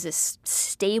tourable? Is this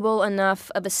stable enough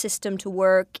of a system to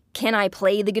work? Can I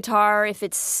play the guitar if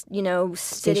it's, you know,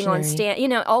 sitting on stand? You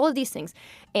know, all of these things.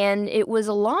 And it was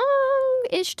a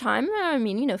long-ish time. I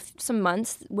mean, you know, some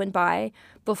months went by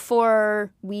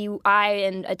before I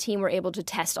and a team were able to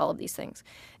test all of these things.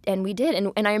 And we did.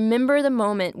 And I remember the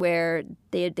moment where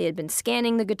they had been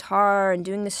scanning the guitar and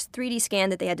doing this 3D scan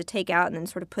that they had to take out and then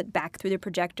sort of put back through the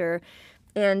projector.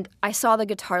 And I saw the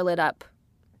guitar lit up.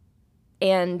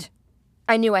 And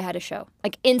I knew I had a show.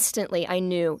 Like, instantly, I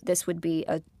knew this would be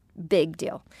a big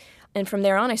deal. And from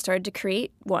there on, I started to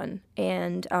create one.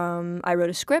 And I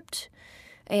wrote a script.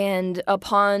 And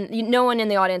no one in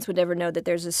the audience would ever know that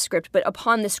there's a script. But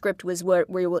upon the script was where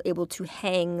we were able to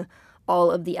hang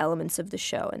all of the elements of the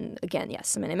show. And again, yes,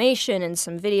 some animation and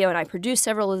some video, and I produced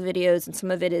several of the videos, and some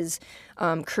of it is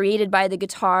created by the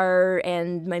guitar,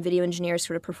 and my video engineer is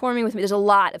sort of performing with me. There's a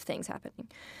lot of things happening.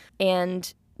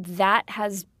 And that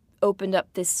has opened up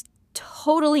this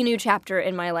totally new chapter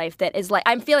in my life that is like,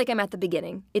 I feel like I'm at the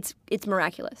beginning. It's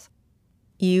miraculous.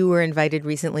 You were invited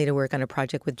recently to work on a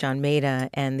project with John Maeda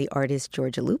and the artist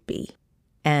Georgia Lupi.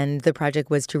 And the project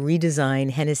was to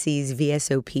redesign Hennessy's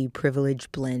VSOP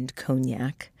Privilege Blend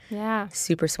Cognac. Yeah.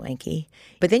 Super swanky.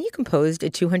 But then you composed a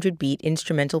 200-beat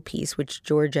instrumental piece, which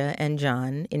Georgia and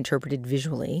John interpreted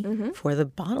visually for the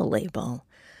bottle label.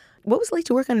 What was it like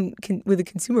to work on with a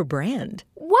consumer brand?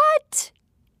 What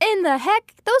in the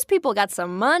heck? Those people got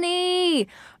some money.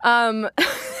 I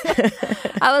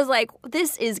was like,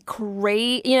 this is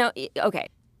great. You know, okay.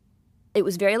 It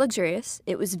was very luxurious.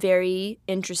 It was very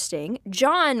interesting.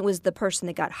 John was the person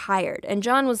that got hired. And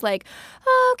John was like,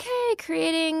 okay,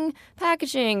 creating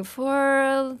packaging for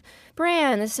a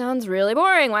brand. This sounds really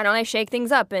boring. Why don't I shake things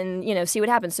up and, you know, see what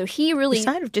happens? So he really... You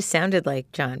kind of just sounded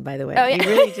like John, by the way. Oh, yeah. You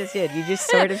really just did. You just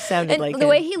sort of sounded and like the him.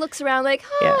 way he looks around like,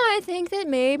 I think that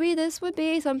maybe this would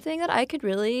be something that I could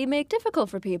really make difficult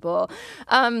for people.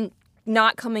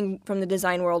 Not coming from the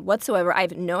design world whatsoever. I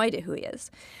have no idea who he is.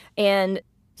 And...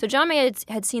 So John May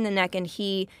had seen The Neck, and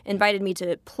he invited me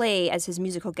to play as his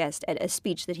musical guest at a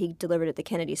speech that he delivered at the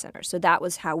Kennedy Center. So that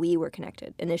was how we were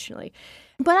connected initially.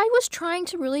 But I was trying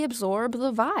to really absorb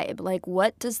the vibe. Like,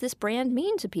 what does this brand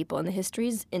mean to people? And the history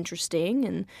is interesting.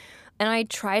 And I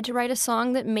tried to write a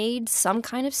song that made some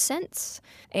kind of sense.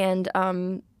 And,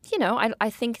 you know, I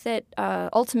think that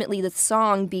ultimately the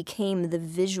song became the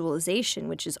visualization,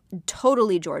 which is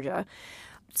totally Georgia.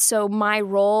 So my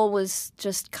role was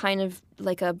just kind of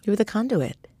like You were the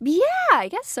conduit. Yeah, I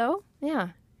guess so. Yeah.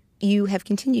 You have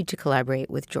continued to collaborate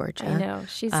with Georgia. I know.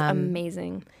 She's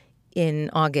amazing. In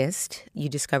August, you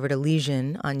discovered a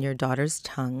lesion on your daughter's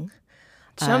tongue.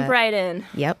 Jump right in.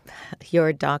 Yep.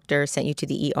 Your doctor sent you to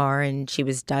the ER, and she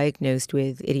was diagnosed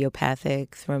with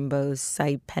idiopathic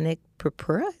thrombocytopenic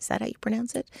purpura. Is that how you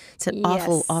pronounce it? It's an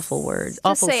awful word. Just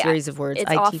awful say series of words.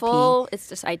 It's ITP. awful. It's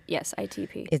just,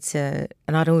 ITP. It's an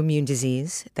autoimmune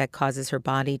disease that causes her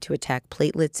body to attack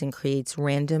platelets and creates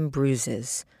random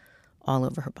bruises all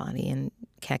over her body. And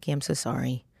Kaki, I'm so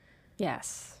sorry.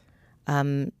 Yes.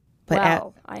 But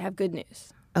well, I have good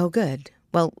news. Oh, good.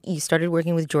 Well, you started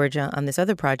working with Georgia on this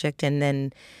other project, and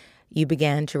then you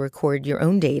began to record your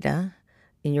own data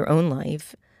in your own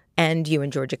life. And you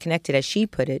and Georgia connected, as she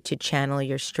put it, to channel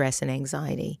your stress and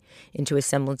anxiety into a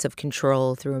semblance of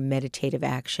control through a meditative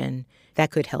action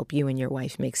that could help you and your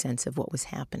wife make sense of what was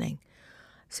happening.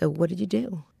 So what did you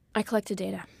do? I collected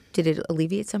data. Did it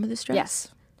alleviate some of the stress? Yes.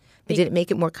 Did it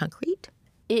make it more concrete?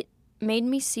 It made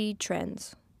me see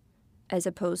trends as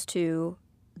opposed to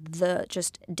the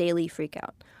just daily freak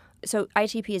out. So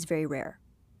ITP is very rare.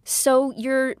 So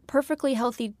your perfectly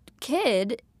healthy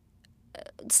kid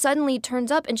suddenly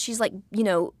turns up and she's like,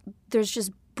 there's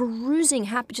just bruising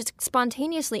happen just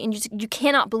spontaneously, and you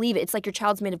cannot believe it. It's like your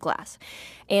child's made of glass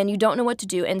and you don't know what to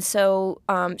do. And so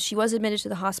she was admitted to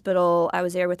the hospital. I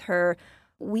was there with her.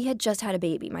 We had just had a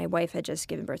baby. My wife had just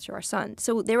given birth to our son.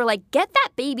 So they were like, get that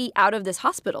baby out of this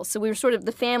hospital. So we were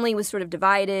the family was sort of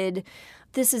divided.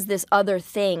 This is this other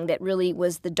thing that really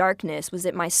was the darkness, was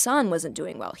that my son wasn't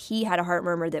doing well. He had a heart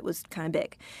murmur that was kind of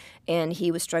big. And he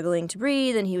was struggling to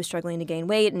breathe, and he was struggling to gain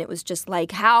weight. And it was just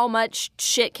like, how much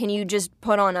shit can you just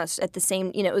put on us at the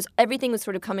same, everything was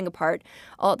sort of coming apart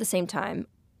all at the same time.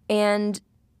 And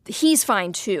he's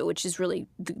fine too, which is really,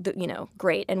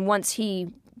 great. And once he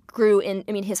grew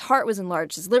in, his heart was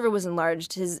enlarged, his liver was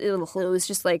enlarged, it was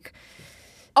just like,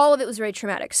 all of it was very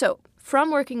traumatic. So from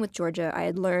working with Georgia, I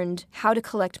had learned how to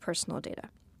collect personal data.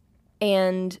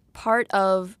 And part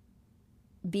of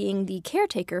being the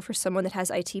caretaker for someone that has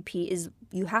ITP is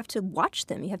you have to watch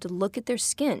them. You have to look at their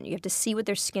skin. You have to see what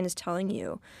their skin is telling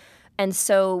you. And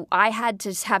so I had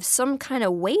to have some kind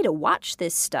of way to watch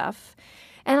this stuff.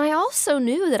 And I also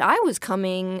knew that I was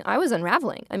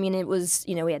unraveling. It was,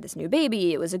 we had this new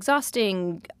baby. It was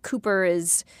exhausting. Cooper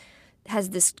has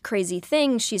this crazy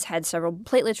thing. She's had several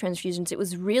platelet transfusions. It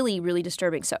was really, really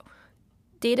disturbing. So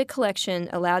data collection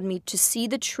allowed me to see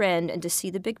the trend and to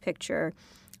see the big picture.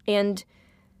 And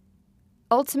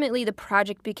ultimately, the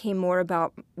project became more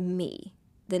about me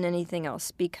than anything else,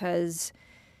 because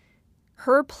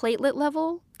her platelet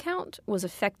level count was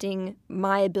affecting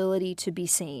my ability to be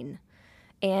sane.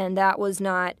 And that was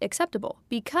not acceptable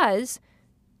because,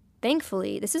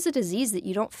 thankfully, this is a disease that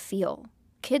you don't feel.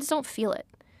 Kids don't feel it.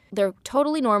 They're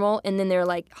totally normal, and then they're,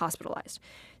 hospitalized.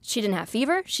 She didn't have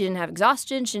fever. She didn't have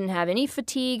exhaustion. She didn't have any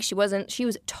fatigue. She was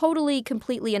totally,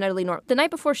 completely, and utterly normal. The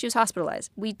night before she was hospitalized,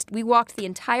 we walked the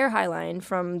entire High Line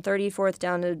from 34th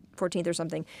down to 14th or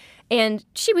something, and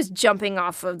she was jumping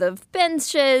off of the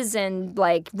benches and,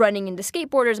 running into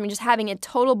skateboarders. Just having a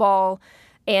total ball.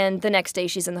 And the next day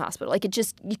she's in the hospital.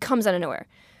 It comes out of nowhere.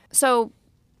 So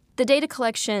the data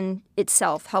collection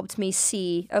itself helped me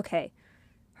see, okay,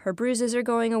 her bruises are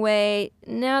going away.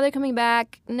 Now they're coming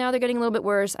back. Now they're getting a little bit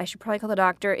worse. I should probably call the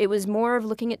doctor. It was more of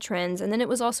looking at trends. And then it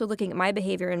was also looking at my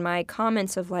behavior and my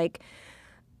comments of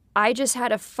I just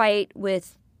had a fight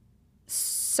with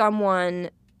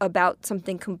someone about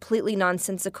something completely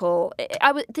nonsensical.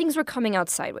 Things were coming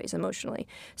out sideways emotionally.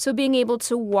 So being able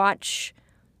to watch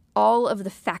all of the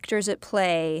factors at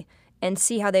play and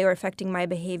see how they were affecting my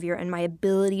behavior and my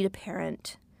ability to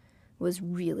parent was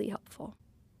really helpful.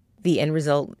 The end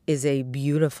result is a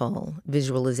beautiful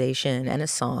visualization and a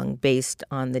song based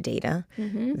on the data.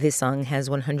 Mm-hmm. This song has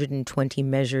 120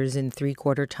 measures in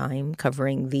 3/4 time,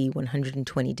 covering the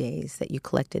 120 days that you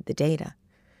collected the data.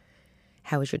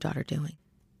 How is your daughter doing?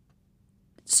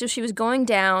 So she was going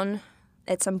down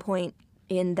at some point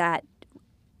in that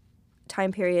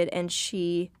time period, and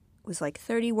she was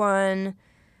 31,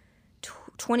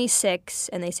 26,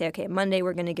 and they say, okay, Monday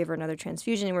we're going to give her another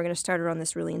transfusion, and we're going to start her on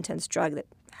this really intense drug that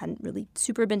hadn't really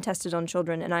super been tested on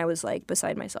children, and I was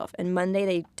beside myself. And Monday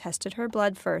they tested her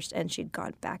blood first, and she'd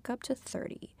gone back up to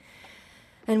 30.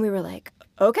 And we were like,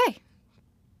 okay,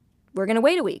 we're going to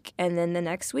wait a week. And then the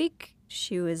next week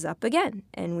she was up again,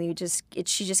 and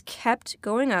she just kept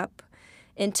going up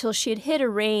until she had hit a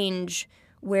range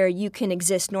where you can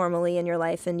exist normally in your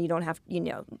life and you don't have,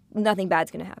 nothing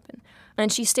bad's going to happen.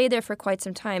 And she stayed there for quite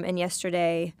some time. And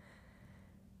yesterday,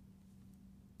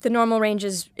 The normal range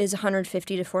is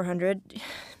 150 to 400.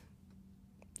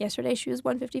 Yesterday she was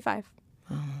 155.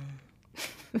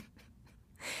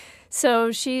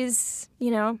 So she's,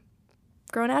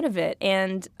 grown out of it.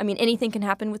 And, I mean, anything can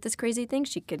happen with this crazy thing.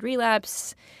 She could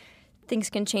relapse. Things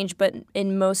can change. But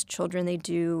in most children, they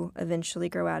do eventually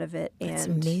grow out of it. That's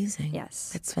amazing.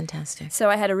 Yes. That's fantastic. So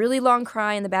I had a really long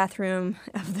cry in the bathroom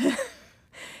of the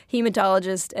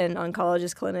hematologist and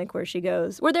oncologist clinic where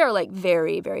there are, like,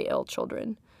 very, very ill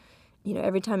children.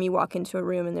 Every time you walk into a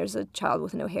room and there's a child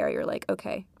with no hair, you're like,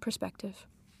 okay, perspective.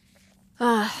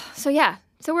 So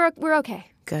we're okay.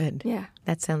 Good. Yeah.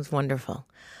 That sounds wonderful.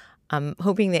 I'm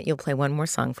hoping that you'll play one more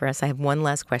song for us. I have one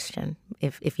last question,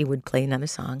 if you would play another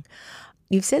song.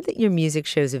 You've said that your music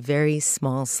shows a very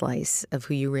small slice of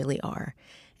who you really are,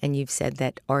 and you've said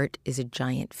that art is a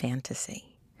giant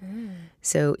fantasy.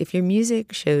 So if your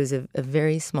music shows a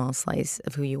very small slice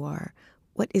of who you are,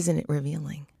 what isn't it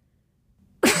revealing?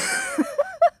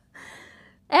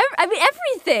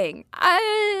 Everything.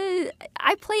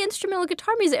 I play instrumental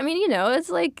guitar music. I mean, it's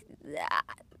like,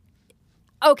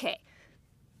 okay.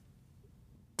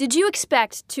 Did you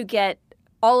expect to get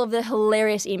all of the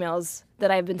hilarious emails that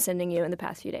I've been sending you in the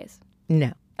past few days?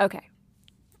 No. Okay.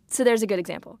 So there's a good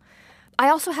example. I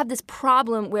also have this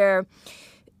problem where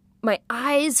my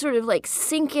eyes sort of like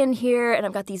sink in here and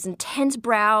I've got these intense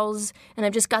brows and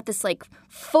I've just got this like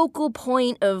focal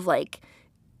point of like,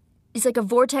 it's like a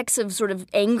vortex of sort of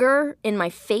anger in my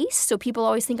face, so people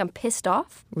always think I'm pissed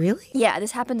off. Really? Yeah,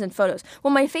 this happens in photos.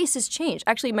 Well, my face has changed.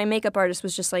 Actually, my makeup artist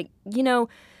was just like, you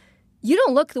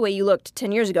don't look the way you looked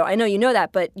 10 years ago. I know you know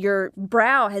that, but your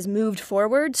brow has moved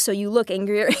forward, so you look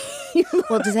angrier.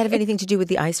 Well, does that have anything to do with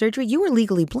the eye surgery? You were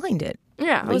legally blinded.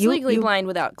 Yeah, I was legally blind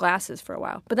without glasses for a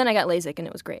while. But then I got LASIK, and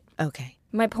it was great. Okay.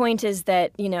 My point is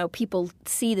that, people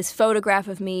see this photograph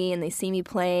of me and they see me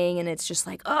playing and it's just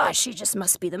like, oh, she just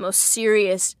must be the most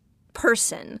serious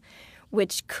person,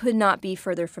 which could not be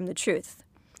further from the truth.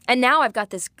 And now I've got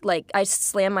this, like, I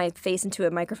slammed my face into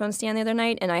a microphone stand the other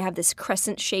night and I have this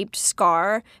crescent-shaped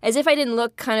scar. As if I didn't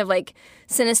look kind of, like,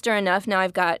 sinister enough, now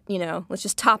I've got, let's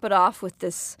just top it off with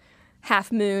this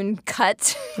half-moon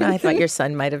cut. I thought your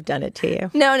son might have done it to you.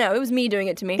 No, it was me doing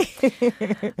it to me.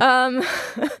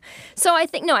 So I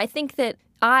think that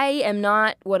I am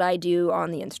not what I do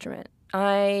on the instrument.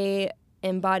 I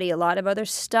embody a lot of other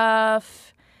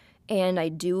stuff, and I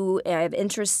have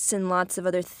interests in lots of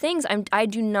other things. I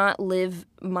do not live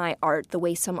my art the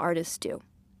way some artists do.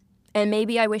 And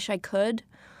maybe I wish I could,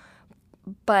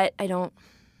 but I don't,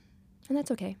 and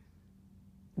that's okay.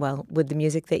 Well, with the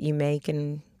music that you make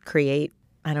and create,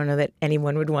 I don't know that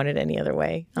anyone would want it any other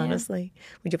way, honestly. Yeah.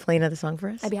 Would you play another song for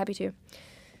us? I'd be happy to.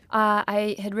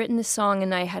 I had written this song,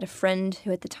 and I had a friend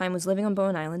who at the time was living on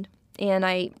Bowen Island, and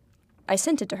I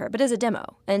sent it to her, but as a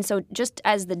demo. And so just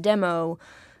as the demo,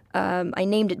 I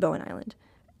named it Bowen Island.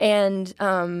 And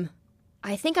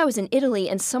I think I was in Italy,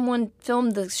 and someone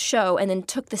filmed the show and then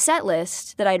took the set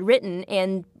list that I'd written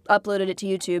and uploaded it to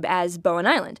YouTube as Bowen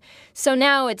Island. So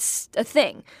now it's a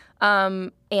thing.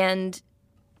 And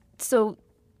so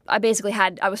I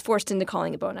was forced into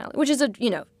calling it Bowen Island, which is a,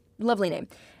 lovely name.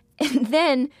 And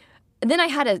then I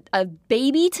had a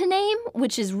baby to name,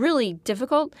 which is really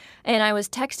difficult. And I was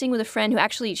texting with a friend who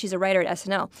actually, she's a writer at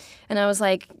SNL. And I was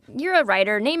like, you're a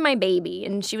writer, name my baby.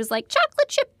 And she was like, chocolate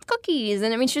chip cookies.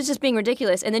 And I mean, she was just being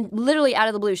ridiculous. And then literally out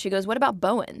of the blue, she goes, what about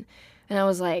Bowen? And I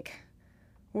was like,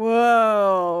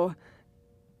 whoa.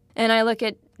 And I look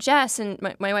at Jess and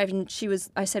my wife, and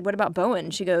I said, what about Bowen?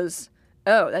 And she goes,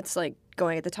 oh, that's like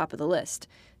going at the top of the list.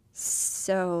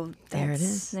 So there it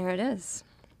is. There it is.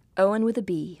 Owen with a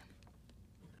B.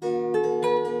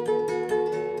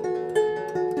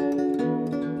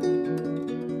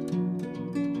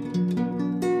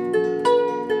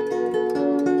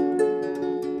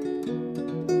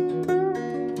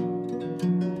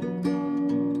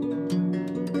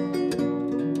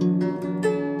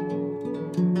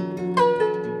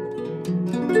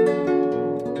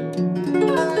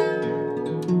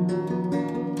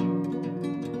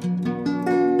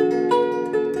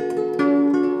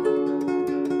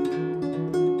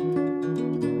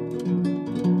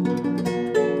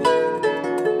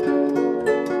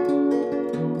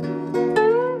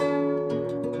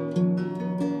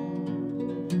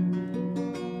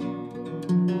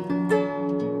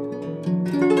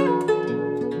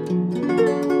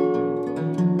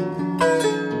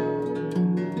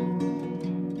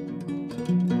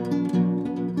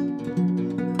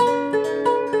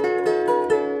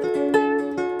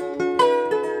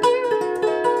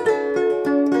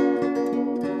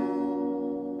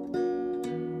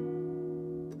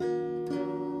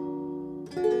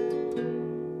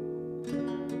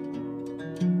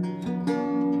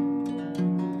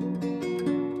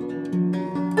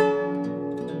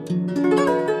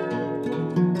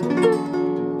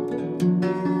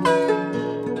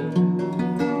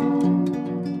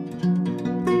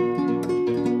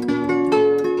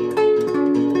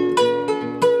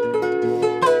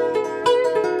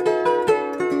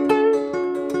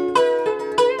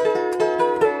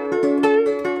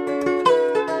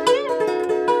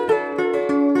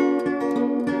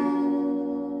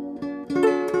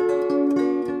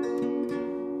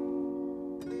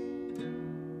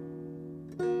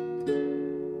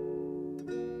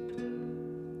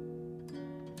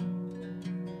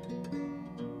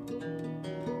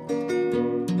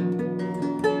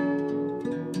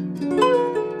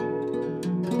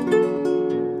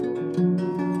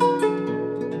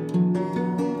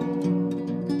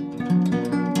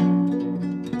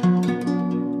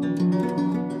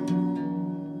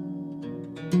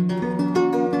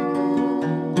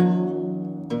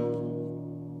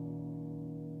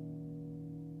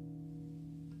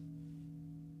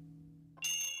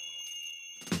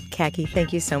 Kaki,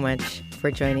 thank you so much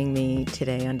for joining me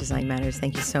today on Design Matters.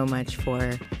 Thank you so much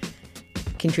for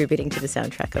contributing to the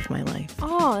soundtrack of my life.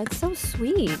 Oh, it's so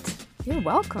sweet. You're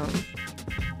welcome.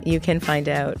 You can find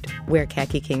out where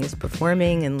Kaki King is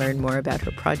performing and learn more about her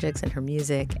projects and her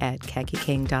music at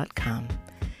kakiking.com.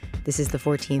 This is the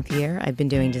 14th year I've been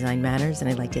doing Design Matters, and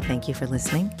I'd like to thank you for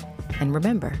listening. And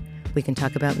remember, we can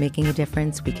talk about making a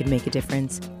difference, we can make a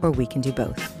difference, or we can do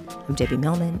both. I'm Debbie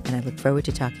Millman, and I look forward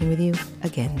to talking with you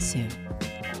again soon.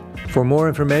 For more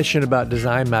information about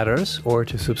Design Matters or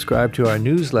to subscribe to our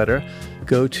newsletter,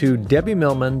 go to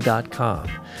debbiemillman.com.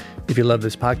 If you love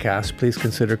this podcast, please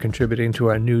consider contributing to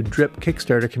our new DRIP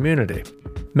Kickstarter community.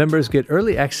 Members get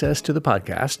early access to the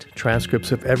podcast,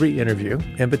 transcripts of every interview,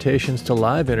 invitations to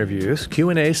live interviews,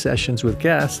 Q&A sessions with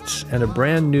guests, and a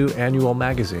brand new annual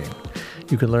magazine.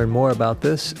 You can learn more about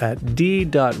this at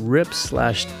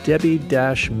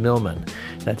d.rip/Debbie-Millman.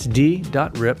 That's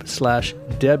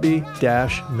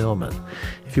d.rip/Debbie-Millman.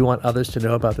 If you want others to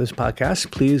know about this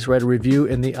podcast, please write a review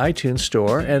in the iTunes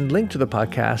store and link to the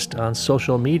podcast on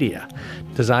social media.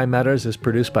 Design Matters is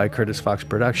produced by Curtis Fox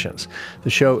Productions. The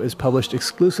show is published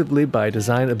exclusively by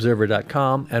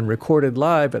DesignObserver.com and recorded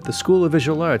live at the School of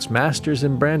Visual Arts Masters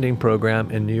in Branding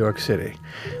program in New York City.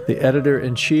 The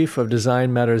editor-in-chief of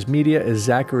Design Matters Media is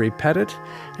Zachary Pettit,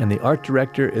 and the art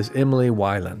director is Emily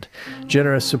Weiland.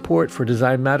 Generous support for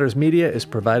Design Matters Media is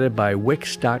provided by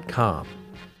Wix.com.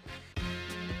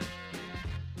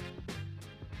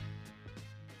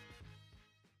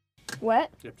 What?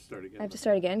 You have to start again. I have to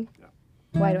start again? Yeah.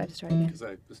 Why do I have to start again? Because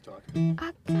I was talking.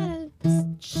 I got a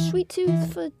sweet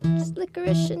tooth for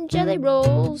licorice and jelly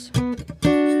rolls.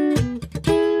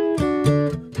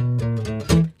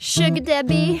 Sugar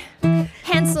Debbie,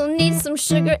 Hansel needs some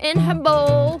sugar in her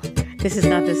bowl. This is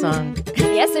not the song.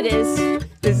 Yes, it is.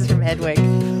 This is from Hedwig.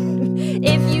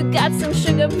 If you got some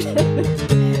sugar,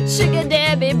 Sugar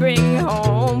Debbie, bring it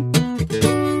home.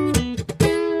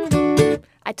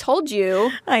 I told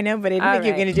you. I know, but I didn't think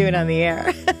you were going to do it on the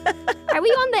air. Are we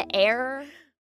on the air?